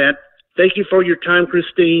it at that. Thank you for your time,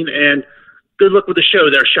 Christine, and good luck with the show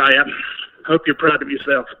there, Shia. Hope you're proud of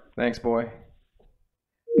yourself. Thanks, boy.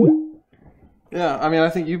 Yeah, I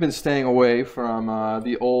think you've been staying away from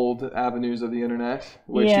the old avenues of the internet,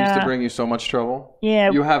 which used to bring you so much trouble.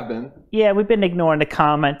 Yeah. You have been. Yeah, we've been ignoring the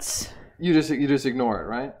comments. You just ignore it,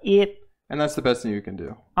 right? Yep. And that's the best thing you can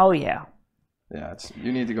do. Oh, yeah. Yeah,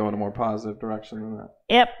 you need to go in a more positive direction than that.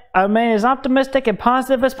 Yep, I remain as optimistic and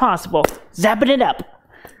positive as possible. Zapping it up.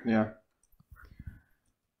 Yeah.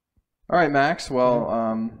 All right, Max. Well,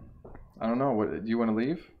 I don't know. Do you want to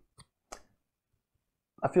leave?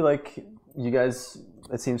 I feel like you guys,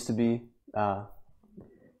 it seems to be,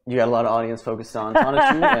 you got a lot of audience focused on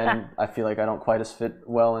Sonichu, and I feel like I don't quite as fit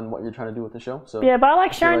well in what you're trying to do with the show. So yeah, but I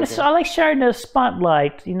like sharing the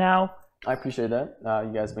spotlight, I appreciate that.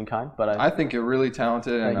 You guys have been kind, but I think you're really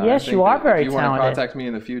talented. And yes, you are very talented. If you want to contact me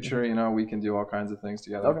in the future, we can do all kinds of things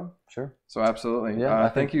together. Okay, sure. So absolutely. Yeah,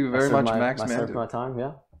 thank you very much, Max Mandu. My time,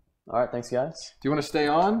 yeah. All right, thanks, guys. Do you want to stay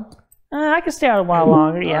on? I can stay on a while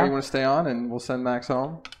longer, yeah. You want to stay on, and we'll send Max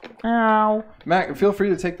home? Oh. Max, feel free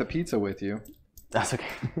to take the pizza with you. That's okay.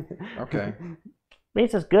 Okay.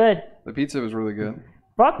 Pizza's good. The pizza was really good.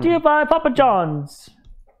 Brought to you by Papa John's.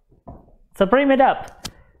 So bring it up.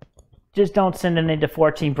 Just don't send it into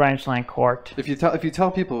 14 Branchland Court. If you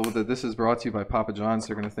tell people that this is brought to you by Papa John's,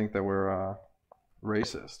 they're going to think that we're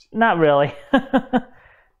racist. Not really.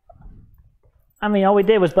 All we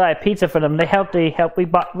did was buy a pizza for them. They helped. We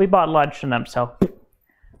bought lunch from them. So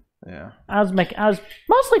yeah, I was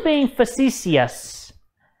mostly being facetious.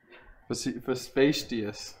 Facetious.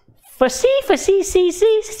 Facetious.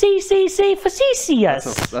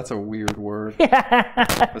 That's a weird word.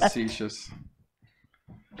 Facetious.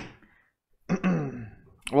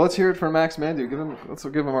 Well, let's hear it for Max Mandu. Let's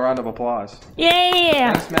give him a round of applause.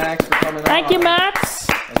 Yeah. Thanks, Max, for coming on. Thank you, Max.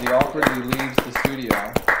 As he awkwardly leaves the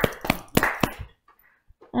studio.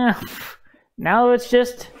 Now it's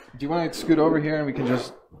just. Do you want to scoot over here and we can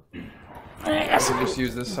just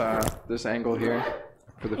use this this angle here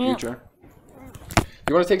for the future?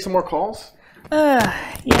 You want to take some more calls? Yeah,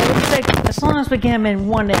 as long as we get them in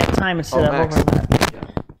one at a time instead of overlap.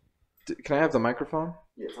 Can I have the microphone?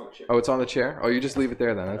 Yeah, it's on the chair. Oh, it's on the chair? Oh, you just leave it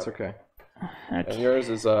there then. That's okay. Okay. And yours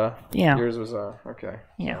is yours was okay.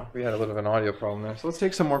 Yeah. So we had a little bit of an audio problem there. So let's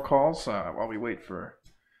take some more calls while we wait for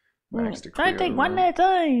Max to Try to clear take the one room. at a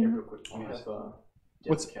time.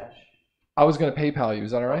 What's I was gonna PayPal you.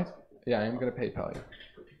 Is that all right? Yeah, I am gonna PayPal you.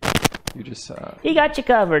 You just. He got you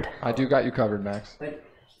covered. I do got you covered, Max.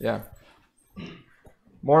 Yeah.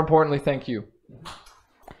 More importantly, thank you.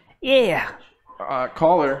 Yeah.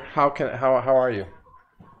 Caller, how are you?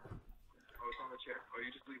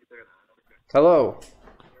 Hello.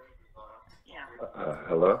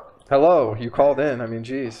 Hello? Hello. You called in. I mean,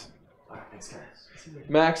 geez.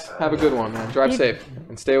 Max, have a good one, man. Drive safe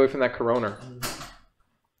and stay away from that corona.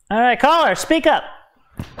 All right, caller, speak up.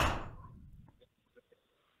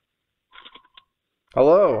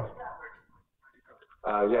 Hello.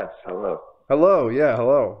 Yes, hello. Hello. Yeah,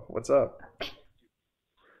 hello. What's up?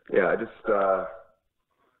 Yeah, I just,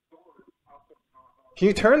 Can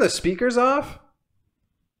you turn the speakers off?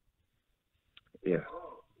 Yeah.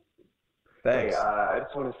 Thanks. Hey, I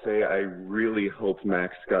just want to say I really hope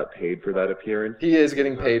Max got paid for that appearance. He is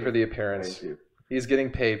getting paid for the appearance. Thank you. He's getting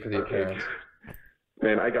paid for the appearance.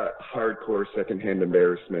 Man, I got hardcore secondhand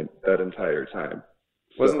embarrassment that entire time.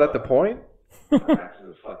 Wasn't that the point? Max is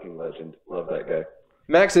a fucking legend. Love that guy.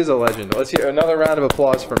 Max is a legend. Let's hear another round of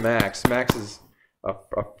applause for Max. Max is a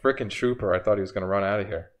freaking trooper. I thought he was going to run out of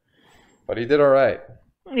here. But he did all right.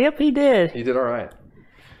 Yep, he did. He did all right.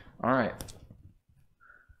 All right.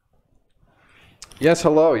 Yes,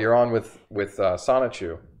 hello. You're on with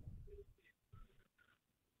Sonichu.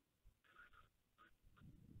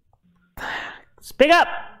 Speak up.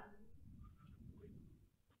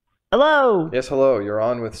 Hello. Yes, hello. You're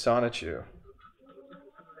on with Sonichu.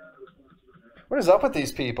 What is up with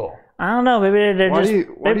these people? I don't know. Maybe they're Why just.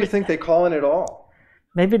 do you think they call in at all?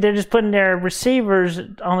 Maybe they're just putting their receivers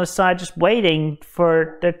on the side, just waiting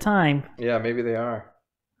for their time. Yeah, maybe they are.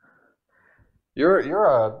 You're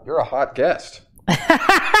a hot guest. I'm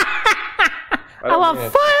on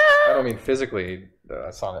fire. I don't mean physically,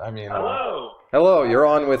 Sonic. I mean. Hello. Hello. You're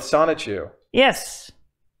on with Sonichu. Yes.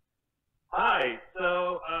 Hi.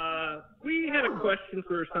 So we had a question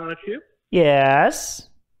for Sonichu, Yes.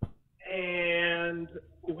 and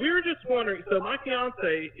we were just wondering. So my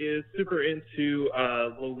fiance is super into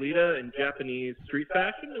Lolita and Japanese street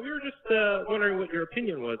fashion, and we were just wondering what your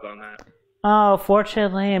opinion was on that. Oh,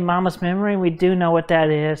 fortunately, in Mama's memory, we do know what that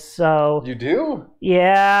is. So. You do?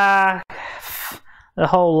 Yeah. The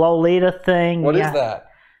whole Lolita thing. What is yeah.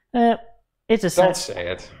 that? It's a. Don't say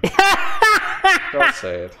it. Don't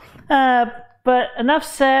say it. But enough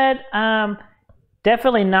said.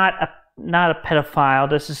 Definitely not a pedophile.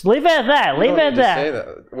 Just leave it at that. Leave it at that. Say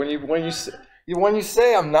that. When you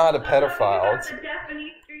say I'm not a pedophile. It's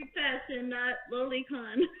Japanese street fashion, not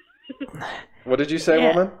lolicon. What did you say,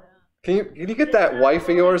 woman? Can you get that wife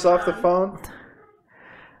of yours off the phone?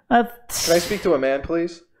 Can I speak to a man,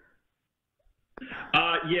 please?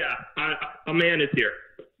 Yeah, a man is here.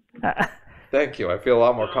 Thank you. I feel a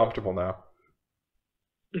lot more comfortable now.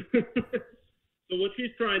 So what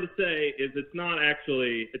she's trying to say is it's not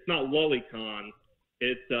lolicon.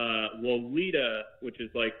 It's Lolita, which is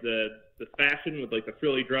like the fashion with like the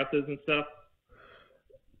frilly dresses and stuff.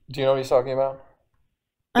 Do you know what he's talking about?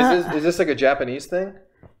 Is this like a Japanese thing?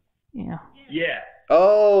 Yeah. Yeah.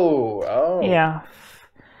 Oh. Yeah.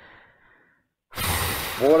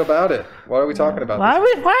 Well, what about it? What are we talking about? Why? I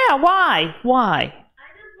just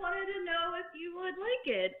wanted to know if you would like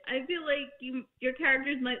it. I feel like your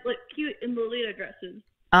characters might look cute in Lolita dresses.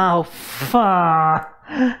 Oh, fuck.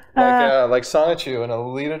 Like Sonichu in a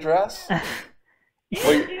Lolita dress?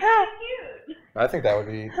 Cute. I think that would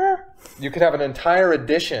be. You could have an entire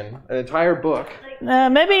edition, an entire book.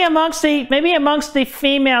 Maybe amongst the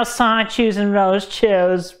female Sanchus and Rose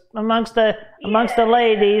Chos, amongst the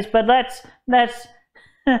ladies, but that's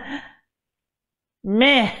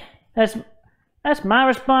meh. That's my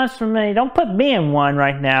response for me. Don't put me in one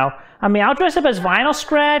right now. I mean, I'll dress up as Vinyl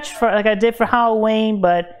Scratch like I did for Halloween,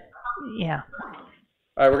 but yeah.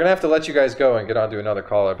 All right, we're gonna have to let you guys go and get on to another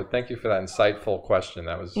caller. But thank you for that insightful question.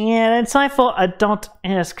 That was Insightful. Don't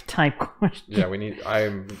ask type question. Yeah, we need.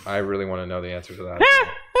 I really want to know the answer to that.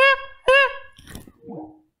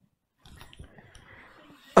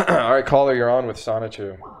 All right, caller, you're on with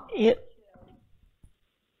Sonichu. Yep.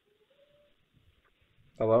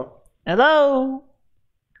 Hello. Hello.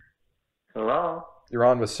 Hello. You're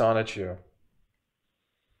on with Sonichu.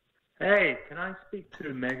 Hey, can I speak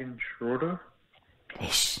to Megan Schroeder?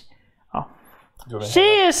 Oh. She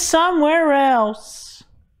is somewhere else.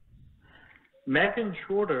 Megan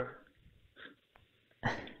Schroeder.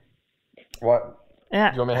 What?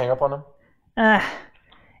 Yeah. Do you want me to hang up on him?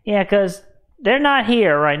 Yeah, because they're not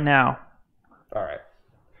here right now. All right.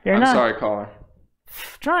 I'm sorry, caller.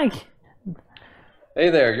 Trying. Hey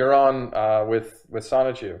there, you're on with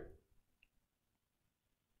Sonichu.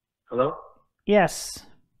 Hello? Yes.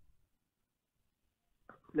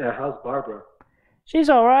 Yeah, how's Barbara? She's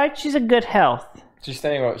all right. She's in good health. She's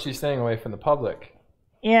staying away from the public.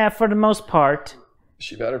 Yeah, for the most part.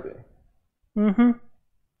 She better be. Mm-hmm.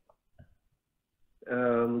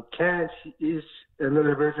 Is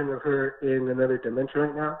another version of her in another dimension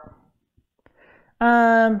right now?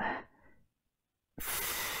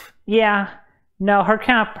 Yeah. No, her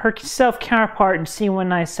self-counterpart in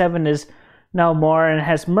C197 is no more and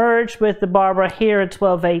has merged with the Barbara here at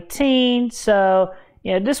 1218. So,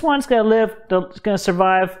 yeah, this one's going to live, it's going to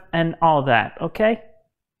survive, and all that, okay?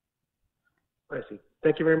 I see.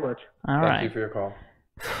 Thank you very much. All right. Thank you for your call.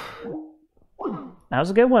 That was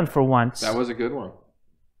a good one for once. That was a good one.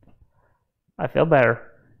 I feel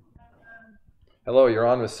better. Hello, you're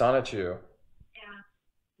on with Sonichu.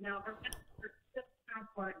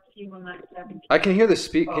 I can hear the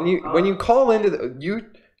speak. Can you, when you call into the,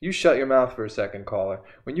 you shut your mouth for a second, caller.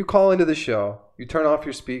 When you call into the show, you turn off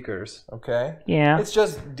your speakers, okay? Yeah. It's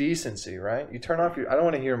just decency, right? You turn off your, I don't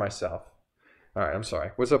want to hear myself. All right, I'm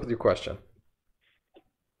sorry. What's up with your question?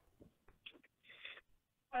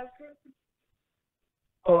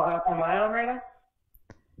 Oh, am I on right now?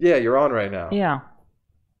 Yeah, you're on right now. Yeah.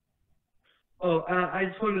 Oh, I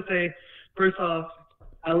just wanted to say, first off,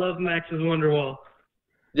 I love Max's Wonderwall.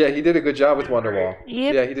 Yeah, he did a good job with Wonderwall.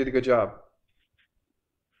 Yep. Yeah, he did a good job.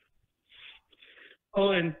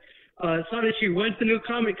 Oh, and Sonichu, when's the new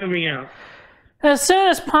comic coming out? As soon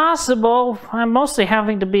as possible. I'm mostly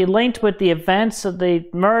having to be linked with the events of the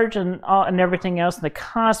merge and everything else, and the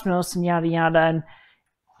cosmos and yada yada. And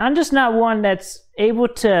I'm just not one that's able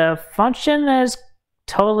to function as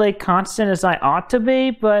totally constant as I ought to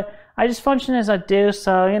be, but I just function as I do.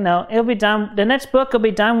 So it'll be done. The next book will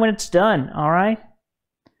be done when it's done. All right.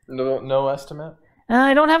 No estimate.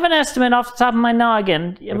 I don't have an estimate off the top of my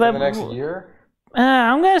noggin. Within the next year.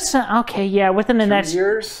 I'm gonna say okay. Yeah, within the next 2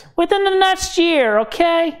 years. Within the next year.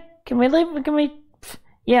 Okay. Can we leave? Can we?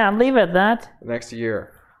 Yeah, leave it at that. Next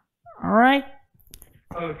year. All right.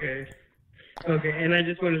 Okay. Okay, and I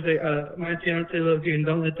just want to say, my fiance loves you, and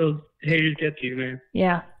don't let those haters get to you, man.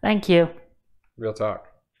 Yeah. Thank you. Real talk.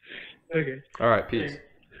 Okay. All right. Peace.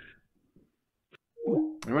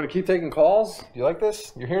 You want to keep taking calls? Do you like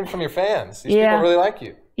this? You're hearing from your fans. These people really like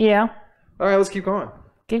you. Yeah. All right, let's keep going.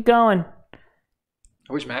 Keep going.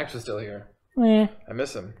 I wish Max was still here. Yeah. I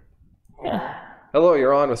miss him. Hello,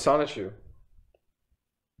 you're on with Sonichu.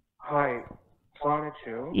 Hi,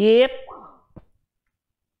 Sonichu. Yep.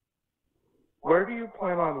 Where do you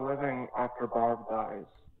plan on living after Barb dies?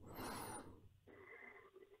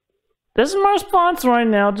 This is my response right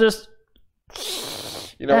now. Just.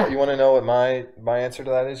 You know, you want to know what my answer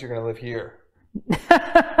to that is? You're going to live here.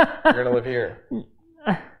 You're going to live here.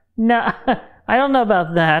 No, I don't know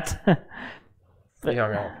about that. He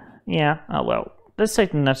hung out. Yeah. Oh well. Let's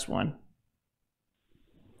take the next one.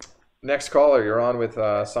 Next caller, you're on with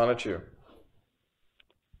Sonichu.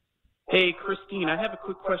 Hey, Christine, I have a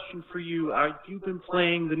quick question for you. Have you been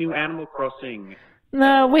playing the new Animal Crossing?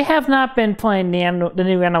 No, we have not been playing the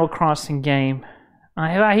new Animal Crossing game.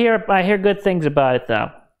 I hear good things about it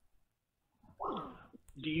though.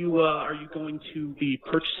 Do you are you going to be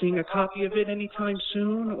purchasing a copy of it anytime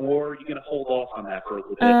soon, or are you going to hold off on that for a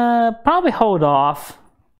little bit? Probably hold off.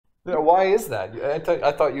 Yeah, why is that?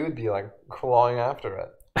 I thought you would be like clawing after it.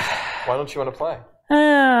 Why don't you want to play?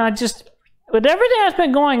 Just with everything that's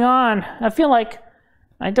been going on, I feel like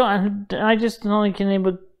I just only can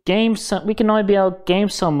able game so we can only be able to game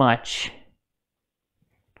so much.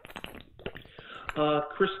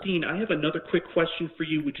 Christine, I have another quick question for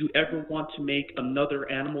you. Would you ever want to make another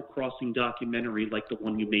Animal Crossing documentary like the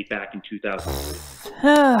one you made back in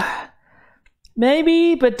 2003?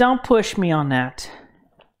 Maybe, but don't push me on that.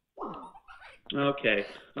 Okay.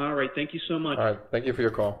 All right. Thank you so much. All right. Thank you for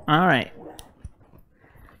your call. All right.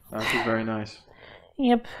 She's very nice.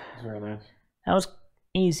 Yep. She's very nice. That was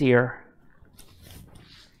easier.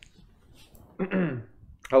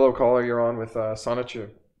 Hello, caller. You're on with Sonichu.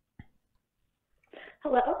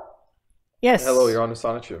 Hello? Yes. Hello, you're on with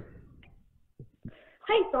Sonichu.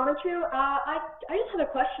 Hi, Sonichu. I just had a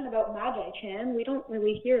question about Magi-chan. We don't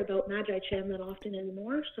really hear about Magi-chan that often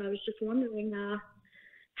anymore, so I was just wondering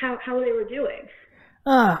how they were doing.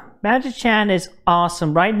 Magi-chan is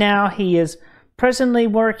awesome. Right now, he is presently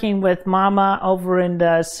working with Mama over in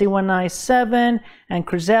the C197, and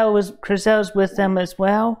Crizel's with them as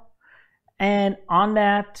well. And on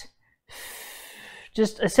that,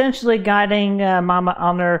 just essentially guiding Mama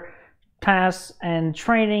on her tasks and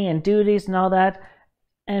training and duties and all that.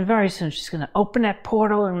 And very soon she's going to open that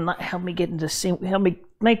portal and help me get into help me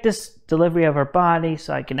make this delivery of her body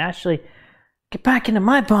so I can actually Get back into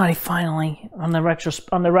my body finally on the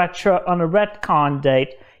retcon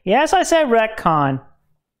date. Yes, I said retcon.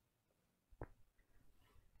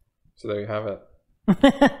 So there you have it.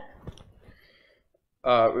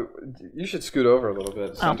 You should scoot over a little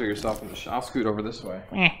bit. Center yourself in the shot. I'll scoot over this way.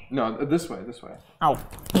 No, this way. This way. Oh.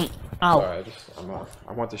 Sorry,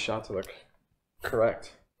 I want the shot to look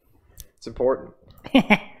correct. It's important.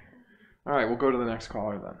 All right, we'll go to the next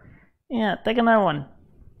caller then. Yeah, take another one.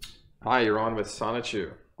 Hi, you're on with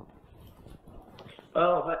Sonichu.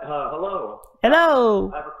 Oh, hello.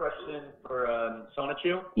 Hello. I have a question for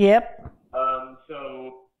Sonichu. Yep.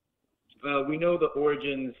 We know the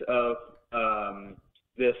origins of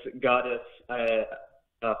this goddess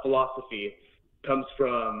philosophy comes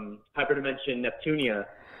from hyperdimension Neptunia.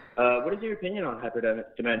 What is your opinion on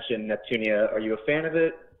hyperdimension Neptunia? Are you a fan of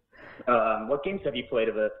it? What games have you played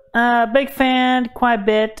of it? Big fan, quite a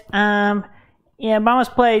bit. Yeah, Mama's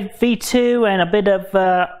played V2 and a bit of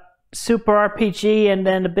Super RPG, and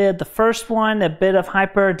then a bit of the first one, a bit of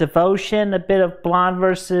Hyper Devotion, a bit of Blonde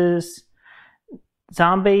versus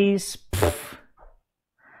Zombies.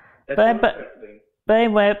 But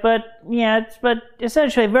anyway, but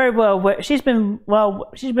essentially very well aware. She's been well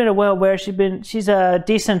aware. She's a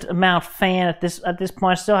decent amount fan at this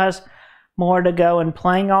point. Still has more to go in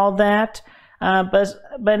playing all that.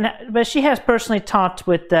 But she has personally talked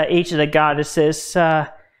with each of the goddesses,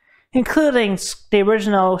 including the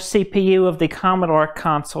original CPU of the Commodore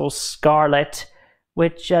console, Scarlet,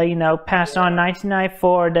 which passed on in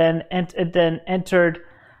 1994, then entered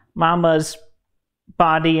Mama's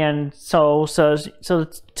body and soul. So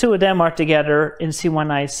the two of them are together in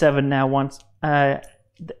C197 now. Once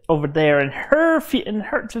over there in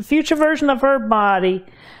the future version of her body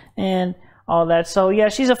and all that. So yeah,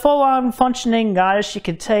 she's a full-on functioning goddess. She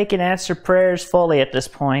can take and answer prayers fully at this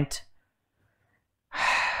point.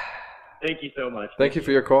 Thank you so much. Thank you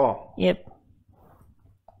for your call. Yep.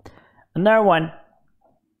 Another one.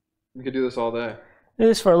 We could do this all day. Do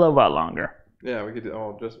this for a little while longer. Yeah, we could do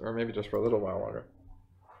or maybe just for a little while longer.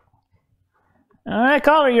 All right,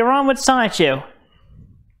 caller, you're on with Sonichu.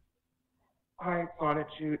 Hi,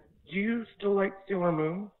 Sonichu. Do you still like Sailor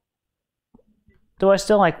Moon? Do I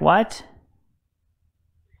still like what?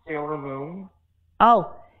 Sailor Moon.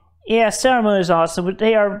 Oh, yeah, Sailor Moon is awesome.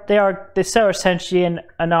 They're Sailor Senshi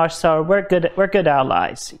and our so we're good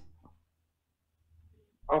allies.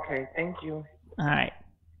 Okay, thank you. All right.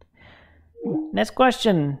 Next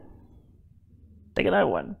question. Take another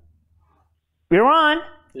one. You're on.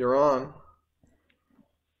 You're on.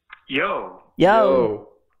 Yo.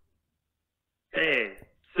 Hey.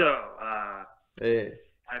 So, Hey.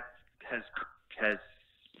 Has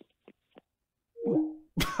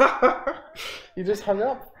You just hung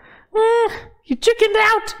up. You chickened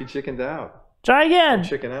out. You chickened out. Try again.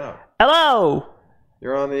 Chicken out. Hello.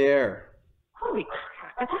 You're on the air. Holy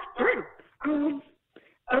crap, I got through.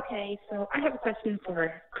 Okay, so I have a question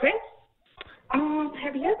for Chris.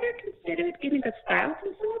 Have you ever considered getting a style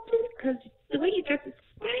consultant? Because the way you dress is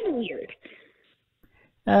kind of weird.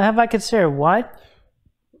 Have I considered what?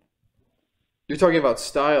 You're talking about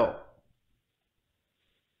style.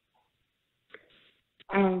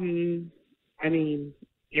 I mean,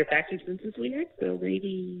 your fashion sense is weird, so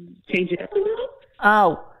maybe change it up a little.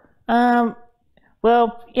 Oh,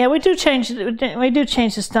 well, yeah, we do change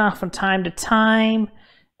the style from time to time.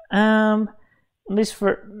 At least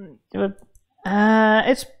for but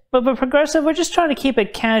progressive. We're just trying to keep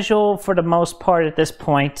it casual for the most part at this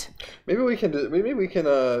point. Maybe we can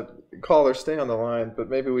call or stay on the line, but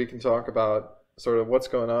maybe we can talk about sort of what's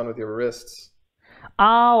going on with your wrists.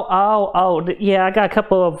 Oh, yeah, I got a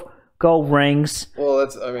couple of gold rings. Well,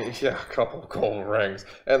 a couple of gold rings,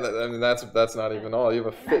 and that's not even all. You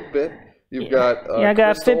have a Fitbit. You've got I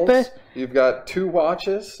got a Fitbit. You've got 2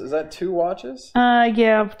 watches. Is that 2 watches?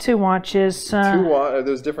 Yeah, 2 watches. Are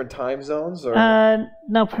those different time zones? Or?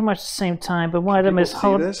 No, pretty much the same time. But one of them is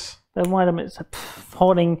holding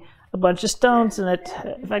a bunch of stones in it.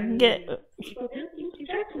 If I can get. People do think you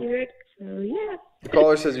dress weird, so yeah. The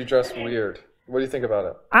caller says you dress weird. What do you think about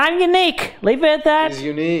it? I'm unique. Leave it at that. He's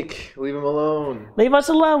unique. Leave him alone. Leave us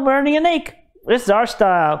alone. We're unique. This is our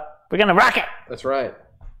style. We're gonna rock it. That's right.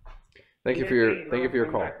 Thank you for your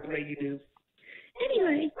call.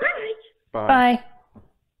 Anyway, bye. Bye.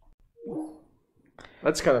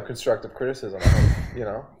 That's kind of constructive criticism, you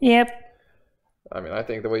know. Yep. I mean, I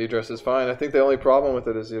think the way you dress is fine. I think the only problem with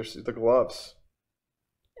it is the gloves.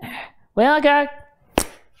 Well,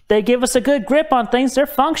 they give us a good grip on things. They're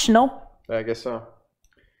functional. Yeah, I guess so. All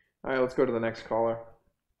right, let's go to the next caller.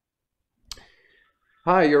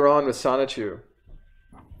 Hi, you're on with Sonichu.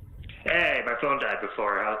 Hey, my phone died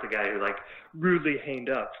before. I was the guy who, like, rudely hanged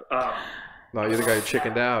up. No, you're the guy who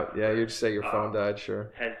chickened out. Yeah, you just say your phone died,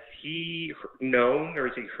 sure. Has he known or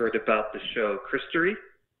has he heard about the show Christery?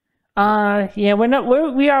 Yeah,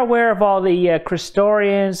 we are aware of all the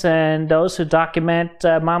Christorians and those who document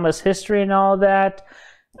Mama's history and all that.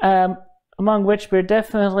 Among which we're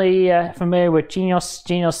definitely familiar with Geno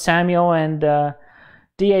Samuel and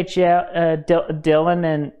DHL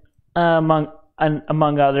Dylan and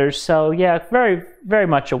among others. So yeah, very very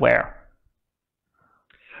much aware.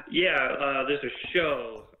 Yeah, there's a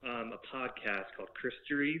show, a podcast called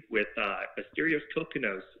Christery with Asterios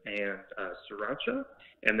Kokonos and Sriracha,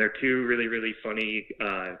 and they're two really really funny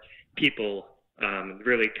people,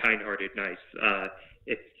 really kind-hearted, nice.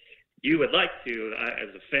 If you would like to, as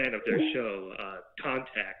a fan of their show,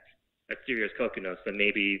 contact Asterios Kokonos, then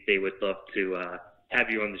maybe they would love to have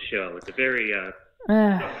you on the show. It's a very...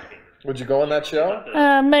 Would you go on that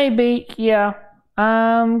show? Maybe, yeah.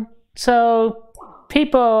 So,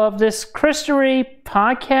 people of this Christery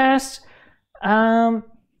podcast,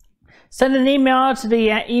 send an email to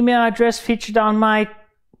the email address featured on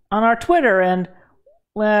our Twitter, and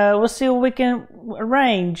we'll see what we can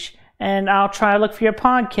arrange. And I'll try to look for your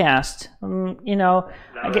podcast. You know,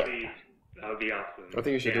 that would be awesome. I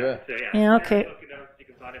think you should do it. So, yeah, okay. You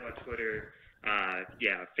can find him on Twitter,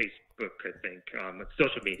 Facebook, I think,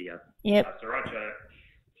 social media. Yep. Sriracha,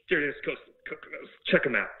 Asterios Kokonos. Check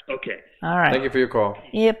him out. Okay. All right. Thank you for your call.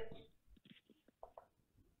 Yep.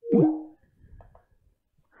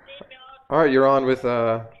 All right, you're on with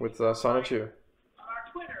Sonichu.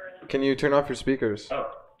 Can you turn off your speakers? Oh,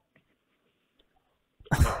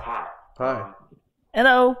 hi. Hi.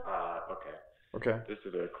 Hello. Okay. Okay. This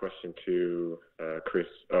is a question to Chris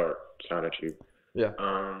or Sonichu. Yeah.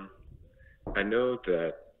 I know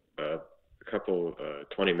that a couple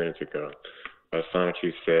 20 minutes ago,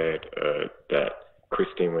 Sonichu said that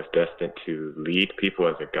Christine was destined to lead people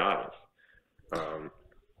as a goddess.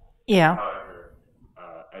 Yeah. However,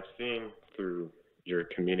 I've seen through your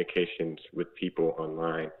communications with people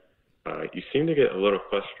online, you seem to get a little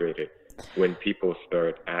frustrated when people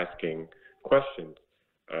start asking questions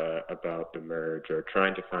about the merge or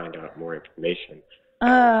trying to find out more information.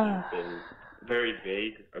 You've been very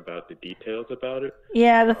vague about the details about it.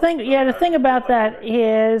 Yeah, the thing about that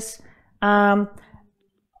is a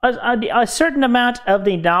certain amount of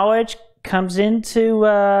the knowledge comes into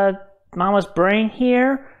Mama's brain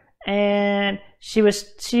here, and she was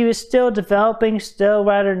still developing, still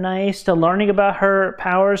rather nice, still learning about her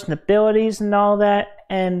powers and abilities and all that,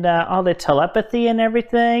 and all the telepathy and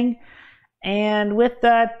everything. And with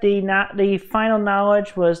that, the final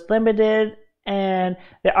knowledge was limited, and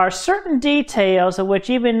there are certain details of which,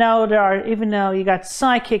 even though you got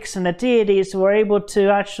psychics and the deities who are able to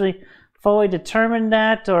actually fully determine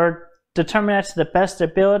that, or determine that to the best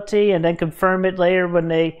ability, and then confirm it later when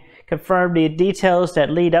they confirm the details that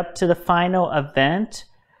lead up to the final event.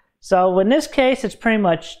 So in this case, it's pretty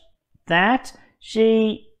much that.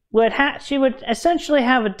 She would essentially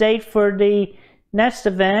have a date for the next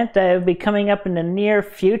event that would be coming up in the near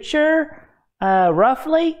future,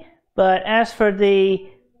 roughly. But as for the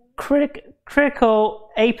critical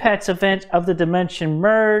apex event of the Dimension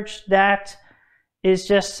Merge, that is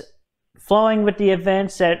just flowing with the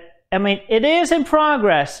events that, I mean, it is in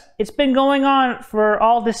progress. It's been going on for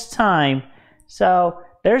all this time. So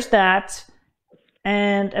there's that.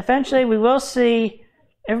 And eventually we will see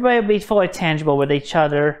everybody will be fully tangible with each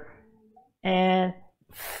other. And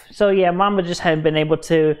so yeah, Mama just hadn't been able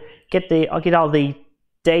to get all the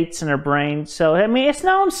dates in her brain. So I mean, it's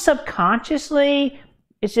known subconsciously.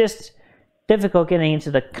 It's just difficult getting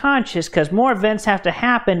into the conscious because more events have to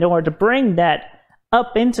happen in order to bring that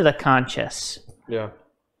up into the conscious. Yeah.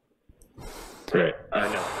 Right. I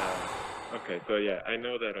know. Okay, so yeah, I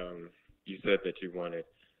know that you said that you wanted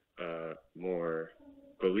more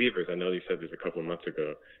believers. I know you said this a couple of months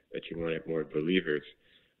ago that you wanted more believers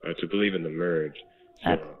to believe in the merge.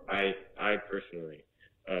 So I personally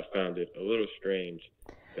found it a little strange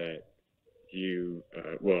that you,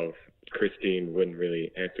 Christine wouldn't really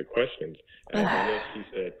answer questions. And I know she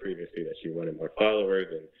said previously that she wanted more followers,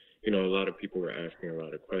 and you know, a lot of people were asking a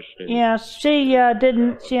lot of questions. Yeah, she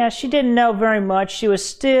didn't. Yeah, she didn't know very much. She was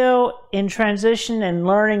still in transition and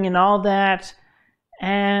learning and all that,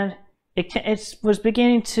 and it was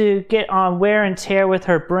beginning to get on wear and tear with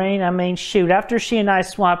her brain. I mean, shoot, after she and I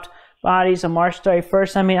swapped bodies on March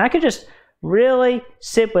 31st, I mean, I could just really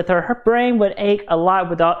sit with her. Her brain would ache a lot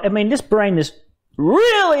with all. I mean, this brain is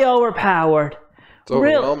really overpowered. It's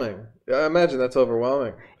overwhelming. I imagine that's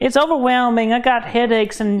overwhelming. It's overwhelming. I got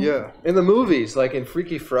headaches and Yeah, in the movies, like in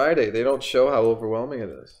Freaky Friday, they don't show how overwhelming it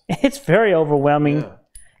is. it's very overwhelming.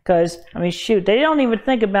 Because, I mean, shoot, they don't even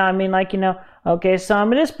think about, I mean, like, you know, okay, so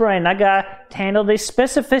I'm in this brain. I got to handle these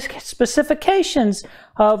specifications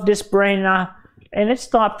of this brain and its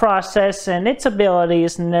thought process and its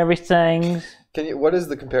abilities and everything. What is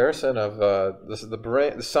the comparison of the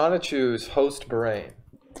brain, the Sonichu's host brain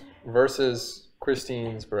versus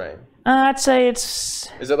Christine's brain? I'd say it's...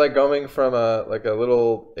 Is it like going from a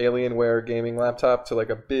little Alienware gaming laptop to like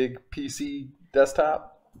a big PC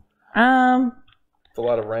desktop? It's a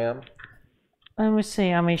lot of RAM. Let me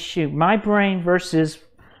see. I mean, shoot, my brain versus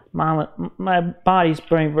my body's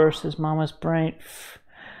brain versus Mama's brain.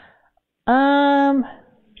 I'm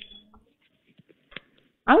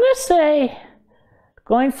gonna say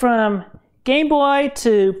going from Game Boy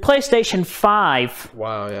to PlayStation 5.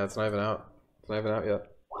 Wow, yeah, it's not even out. It's not even out yet.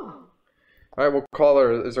 All right, well,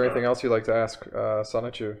 caller, is there anything else you'd like to ask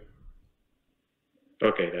Sonichu?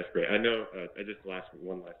 Okay, that's great. I know. I just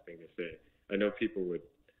one last thing to say. I know people would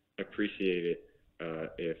appreciate it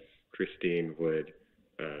if Christine would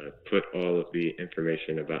put all of the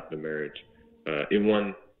information about the merge in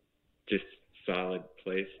one just solid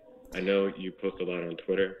place. I know you post a lot on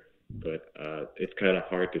Twitter, but it's kind of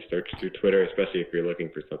hard to search through Twitter, especially if you're looking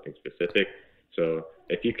for something specific. So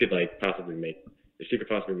if you could possibly make like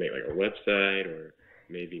a website or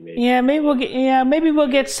maybe maybe we'll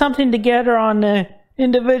get something together on the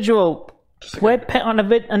individual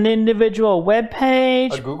an individual web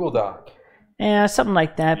page, a Google Doc, something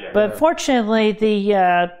like that. Yeah, but fortunately,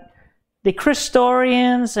 the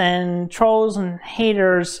Christorians and trolls and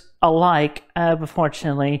haters alike,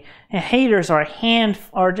 unfortunately, and haters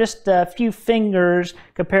are just a few fingers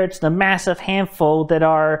compared to the massive handful that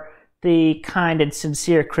are the kind and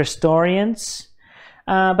sincere Christorians.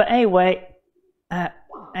 But anyway,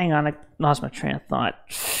 hang on, I lost my train of thought.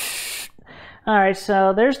 All right,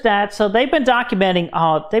 so there's that. So they've been documenting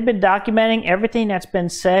everything that's been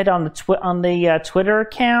said on the Twitter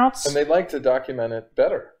accounts, and they'd like to document it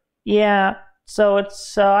better. Yeah, so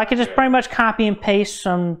it's I could just pretty much copy and paste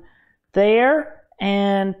from there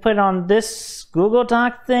and put on this Google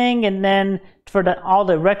Doc thing, and then for all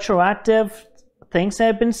the retroactive things that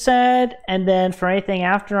have been said, and then for anything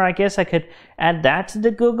after, I guess I could add that to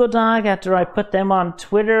the Google Doc after I put them on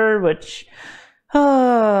Twitter, which.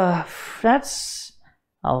 That's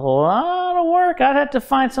a lot of work. I'd have to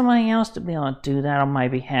find somebody else to be able to do that on my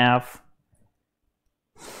behalf.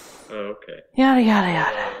 Oh, okay. Yada, yada,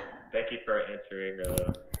 yada. Thank you for answering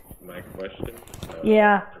my question.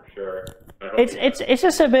 Yeah. I'm sure. It's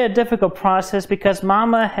just a bit of a difficult process because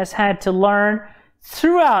Mama has had to learn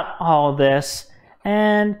throughout all this,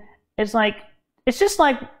 and it's just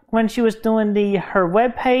like when she was doing her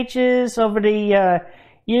web pages over the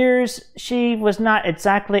years. She was not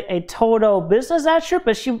exactly a total business expert,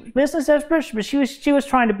 but she was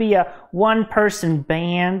trying to be a one-person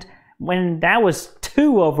band when that was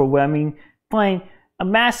too overwhelming, playing a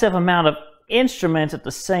massive amount of instruments at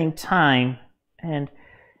the same time, and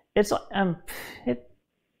it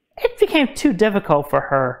became too difficult for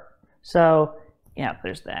her. So yeah,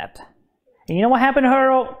 there's that. And you know what happened to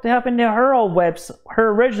her? Her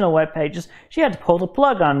original web pages. She had to pull the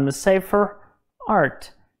plug on them to save her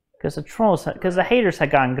art because the haters had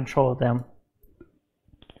gotten control of them.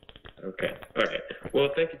 Okay. All right. Well,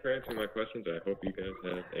 thank you for answering my questions. I hope you guys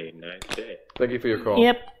have a nice day. Thank you for your call.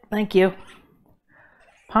 Yep. Thank you.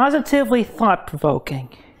 Positively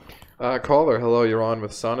thought-provoking. Caller, hello. You're on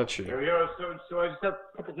with Sonichu. Yo, so I just have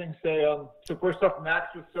a couple things to say. So first off,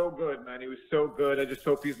 Max was so good, man. He was so good. I just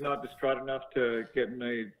hope he's not distraught enough to get in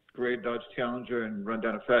a gray Dodge Challenger and run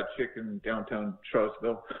down a fat chick in downtown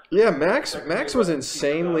Charlottesville. Yeah, Max was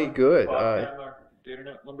insanely good. The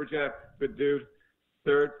internet lumberjack, good dude.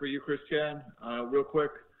 Third for you, Christian. Real quick,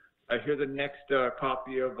 I hear the next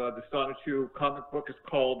copy of the Sonichu comic book is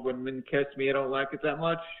called "When Men Kiss Me, I Don't Like It That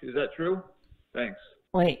Much." Is that true? Thanks.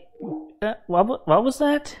 Wait, what was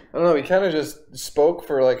that? I don't know. He kind of just spoke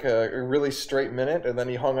for like a really straight minute, and then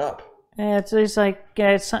he hung up. Yeah, he's like,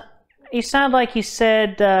 he sounded like he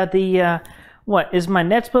said what is my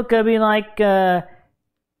next book gonna be like?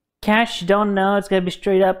 Cash, you don't know. It's gonna be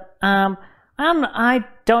straight up. I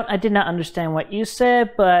did not understand what you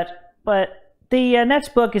said, but the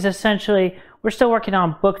next book is essentially, we're still working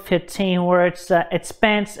on book 15, where it's an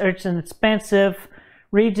expensive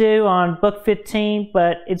redo on book 15,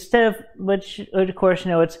 but instead of which, of course,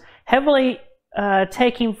 it's heavily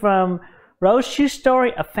taking from Rose Shoe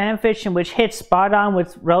Story, a fan fiction which hits spot on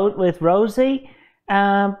with Rosie,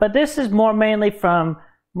 but this is more mainly from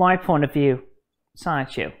my point of view,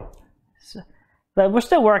 Sonichu. So, but we're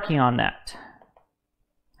still working on that.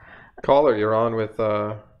 Caller, you're on with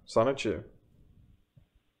Sonichu.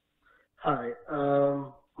 Hi.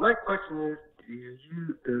 My question is,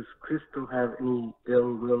 does Crystal have any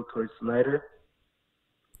ill will towards Snyder?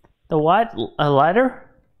 The what? A lighter?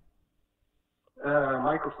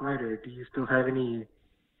 Michael Snyder. Do you still have any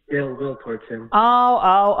ill will towards him?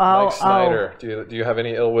 Mike Snyder. Do you have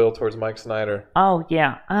any ill will towards Mike Snyder? Oh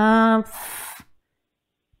yeah.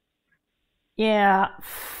 Yeah.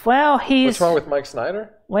 Well, he's. What's wrong with Mike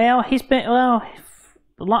Snyder? Well, he's been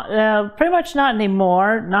pretty much not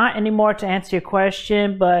anymore. Not anymore to answer your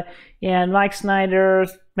question, but yeah, Mike Snyder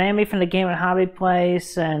banned me from the game at Hobby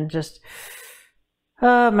Place, and just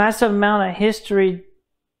massive amount of history.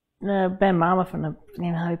 Banned Mama from the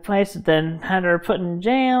Hobby Place, and then had her put in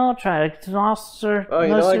jail. Tried to lost her. Oh, you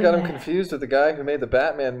know, I got him confused with the guy who made the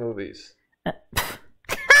Batman movies.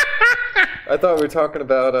 I thought we were talking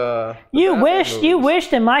about. You wish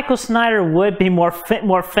that Michael Snyder would be more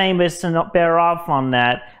famous and better off on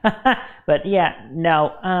that. But yeah,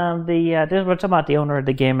 no. We're talking about the owner of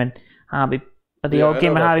the game and Hobby, the old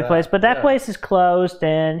game and Hobby Place. But that place is closed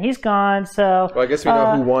and he's gone. So. Well, I guess we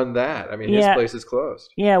know who won that. I mean, his place is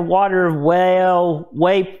closed. Yeah, water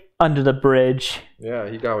way under the bridge. Yeah,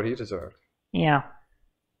 he got what he deserved. Yeah.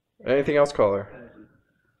 Anything else, caller?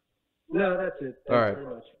 No, that's it. Thanks All right. very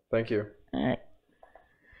much. Thank you. All right.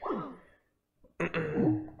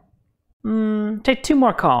 Take 2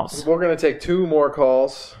 more calls. We're going to take 2 more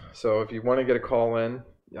calls. So if you want to get a call in,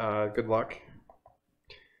 good luck.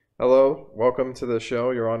 Hello. Welcome to the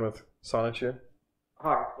show. You're on with Sonichu.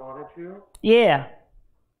 Hi, Sonichu. Yeah.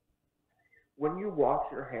 When you wash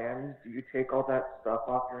your hands, do you take all that stuff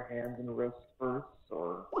off your hands and wrists first,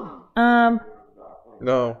 or?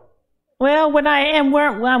 No. Well, when I'm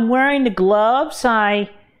wearing the gloves,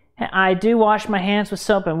 I do wash my hands with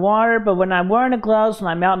soap and water, but when I'm wearing the gloves,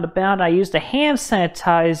 when I'm out and about, I use the hand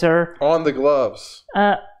sanitizer. On the gloves.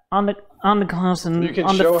 On the gloves and you can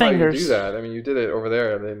on show the fingers. how you do that. I mean, you did it over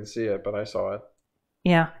there. I didn't see it, but I saw it.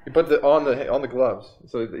 Yeah. You put on the gloves,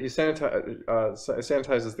 so he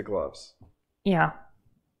sanitizes the gloves. Yeah.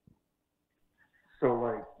 So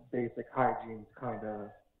like basic hygiene, kind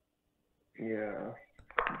of. Yeah.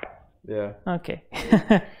 Yeah. Okay.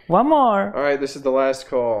 One more. All right, this is the last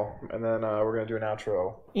call, and then we're going to do an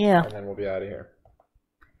outro. Yeah. And then we'll be out of here.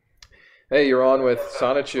 Hey, you're on with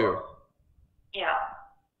Sonichu. Yeah.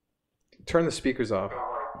 Turn the speakers off.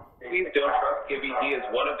 Please don't trust Gibby. He is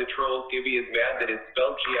one of the trolls. Gibby is mad that it's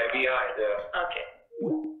spelled G-I-B-I. Okay.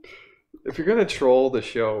 If you're going to troll the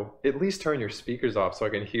show, at least turn your speakers off so I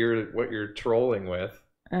can hear what you're trolling with.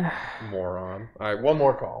 Moron. All right, one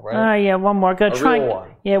more call, right? Yeah, one more. Real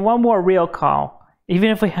one. Yeah, one more real call. Even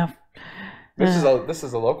if we have. This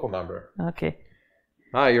is a local number. Okay.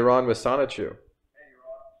 Hi, you're on with Sonichu.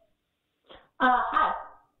 Hi.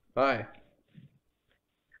 Hi.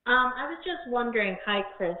 I was just wondering, hi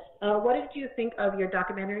Chris, what did you think of your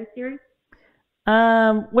documentary series?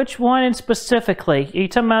 Which one specifically? Are you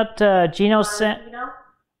talking about Geno?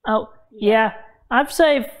 Oh, yeah. I'd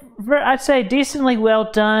say decently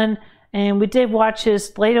well done. And we did watch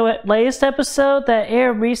his latest episode that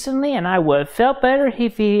aired recently, and I would have felt better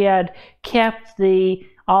if he had kept the,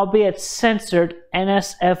 albeit censored,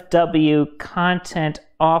 NSFW content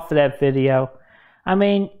off of that video. I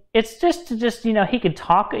mean, it's just he could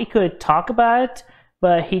talk about it,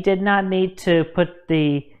 but he did not need to put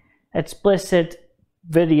the explicit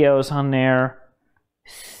videos on there,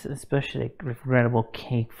 especially regrettable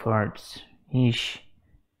cake farts. Yeesh.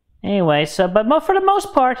 Anyway, but for the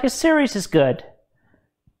most part, his series is good.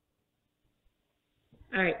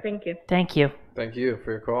 All right, thank you. Thank you. Thank you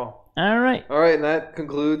for your call. All right. All right, and that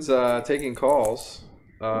concludes taking calls.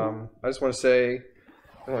 I just want to say,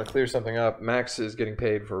 I want to clear something up. Max is getting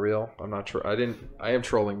paid for real. I'm not sure. I am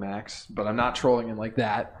trolling Max, but I'm not trolling him like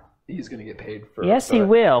that. He's going to get paid for it. Yes, he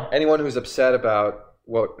will. Anyone who's upset about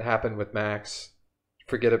what happened with Max,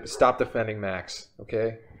 forget it. Stop defending Max,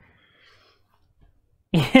 okay?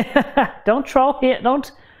 Don't troll him.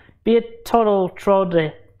 Don't be a total troll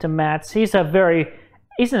to Max. He's an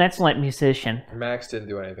excellent musician. Max didn't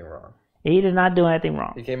do anything wrong. He did not do anything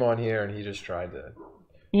wrong. He came on here and he just tried to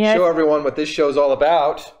Yeah. show everyone what this show's all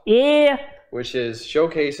about. Yeah. Which is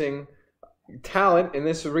showcasing talent in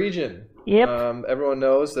this region. Yep. Everyone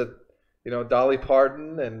knows that, you know, Dolly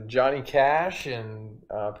Parton and Johnny Cash and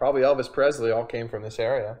probably Elvis Presley all came from this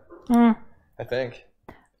area. I think.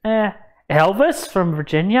 Elvis from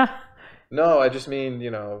Virginia? No, I just mean,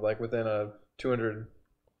 you know, like within a 200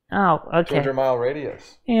 Oh, okay. 200-mile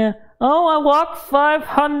radius. Yeah. Oh, I walked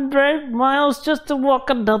 500 miles just to walk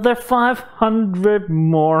another 500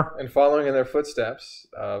 more. And following in their footsteps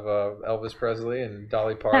of Elvis Presley and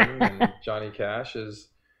Dolly Parton and Johnny Cash is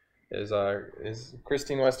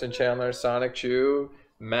Christine Weston Chandler, Sonic Chew,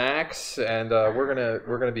 Max, and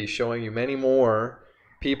we're gonna be showing you many more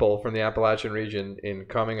people from the Appalachian region in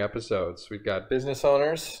coming episodes. We've got business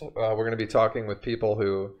owners. We're going to be talking with people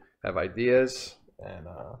who have ideas,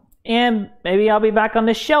 and maybe I'll be back on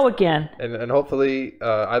this show again. And hopefully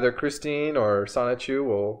either Christine or Sonichu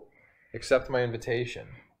will accept my invitation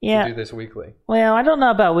to do this weekly. Well, I don't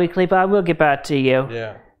know about weekly, but I will get back to you.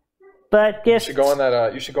 Yeah. But yes, you should go on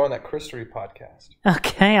that. You should go on that Christery podcast.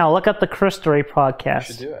 Okay, I'll look up the Christery podcast.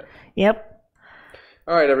 You should do it. Yep.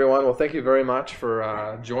 All right, everyone. Well, thank you very much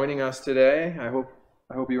for joining us today. I hope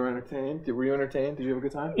you were entertained. Were you entertained? Did you have a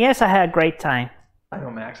good time? Yes, I had a great time. I know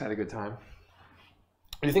Max had a good time.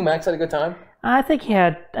 Do you think Max had a good time? I think he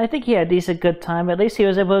had a decent good time. At least he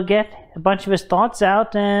was able to get a bunch of his thoughts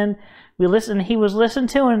out, and he was listened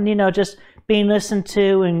to, and just being listened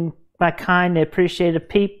to and by kind, appreciative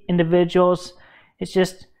individuals. It's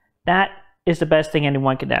just that is the best thing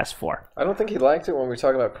anyone could ask for. I don't think he liked it when we were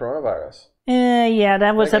talking about coronavirus. Yeah,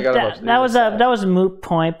 that was a moot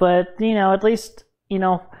point, but at least we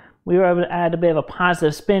were able to add a bit of a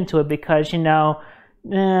positive spin to it because to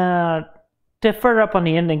further up on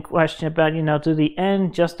the ending question about do the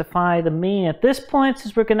end justify the mean? At this point,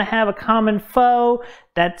 since we're going to have a common foe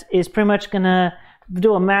that is pretty much going to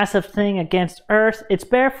do a massive thing against Earth, it's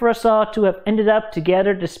better for us all to have ended up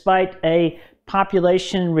together despite a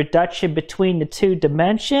population reduction between the two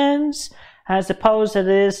dimensions, as opposed to it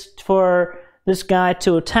is for this guy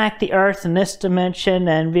to attack the Earth in this dimension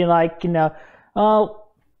and be like, oh,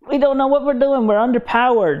 we don't know what we're doing, we're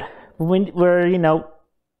underpowered. We're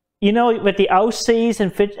with the OCs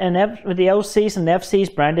with the OCs and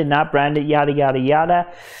FCs, branded, not branded, yada yada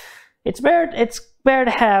yada. It's better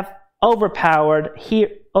to have overpowered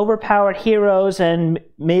heroes and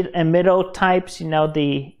middle types,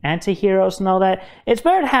 the anti-heroes and all that. It's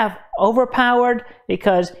better to have overpowered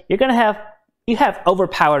because you have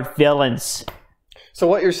overpowered villains. So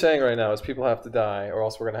what you're saying right now is people have to die, or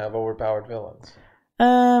else we're going to have overpowered villains.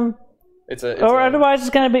 Otherwise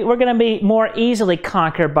we're gonna be more easily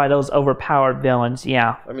conquered by those overpowered villains.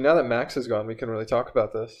 Yeah. I mean, now that Max is gone, we can really talk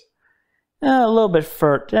about this. A little bit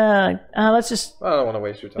further. Let's just. I don't want to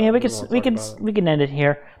waste your time. Yeah, we can end it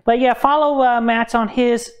here. But yeah, follow Matt's on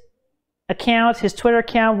his account, his Twitter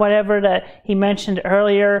account, whatever that he mentioned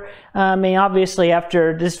earlier. I mean, obviously,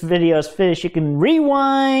 after this video is finished, you can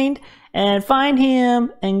rewind and find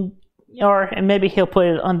him, and maybe he'll put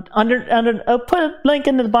it I'll put a link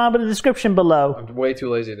in the bottom of the description below. I'm way too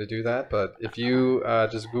lazy to do that, but if you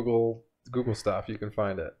just Google stuff, you can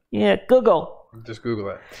find it. Yeah, Google. Just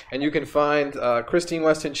Google it. And you can find Christine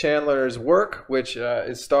Weston Chandler's work, which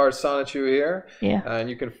stars Sonichu here. Yeah. And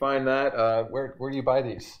you can find that. Where do you buy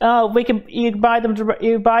these? Oh, you buy them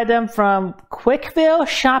from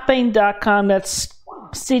quickvilleshopping.com. That's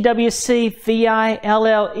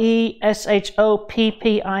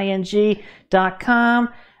CWCVILLESHOPPING.com.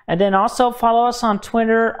 And then also follow us on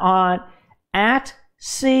Twitter on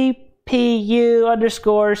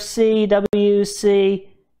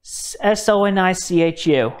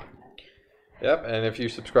 @CPU_CWCSONICHU. Yep, and if you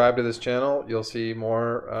subscribe to this channel, you'll see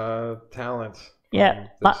more talent. Yeah,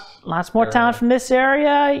 lots more talent from this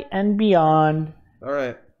area and beyond. All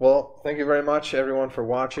right. Well, thank you very much, everyone, for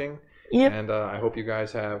watching. Yep. And I hope you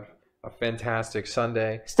guys have a fantastic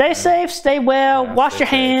Sunday. Stay safe, stay well, wash your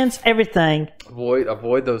hands, everything.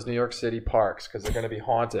 Avoid those New York City parks because they're going to be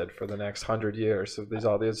haunted for the next 100 years. So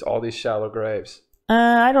there's all these shallow graves.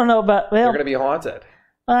 I don't know about. Well, they're going to be haunted.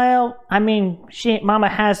 Well, I mean, Mama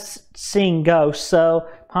has seen ghosts, so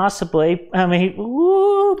possibly. I mean,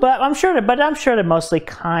 but I'm sure they're mostly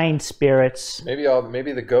kind spirits. Maybe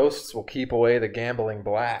the ghosts will keep away the gambling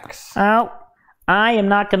blacks. Oh, I am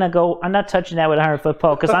not gonna go. I'm not touching that with a 100-foot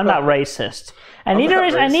pole because I'm not racist, and neither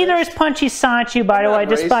is Punchy Sanchu, by the way,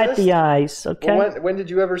 despite the eyes. Okay. Well, when did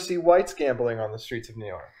you ever see whites gambling on the streets of New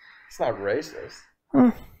York? It's not racist.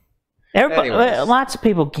 Lots of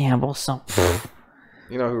people gamble. So.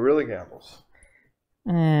 You know who really gambles?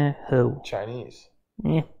 Who? Chinese.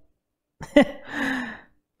 Yeah. Thank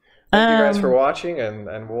you guys for watching,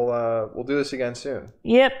 and we'll do this again soon.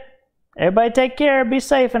 Yep. Everybody take care, be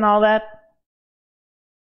safe and all that.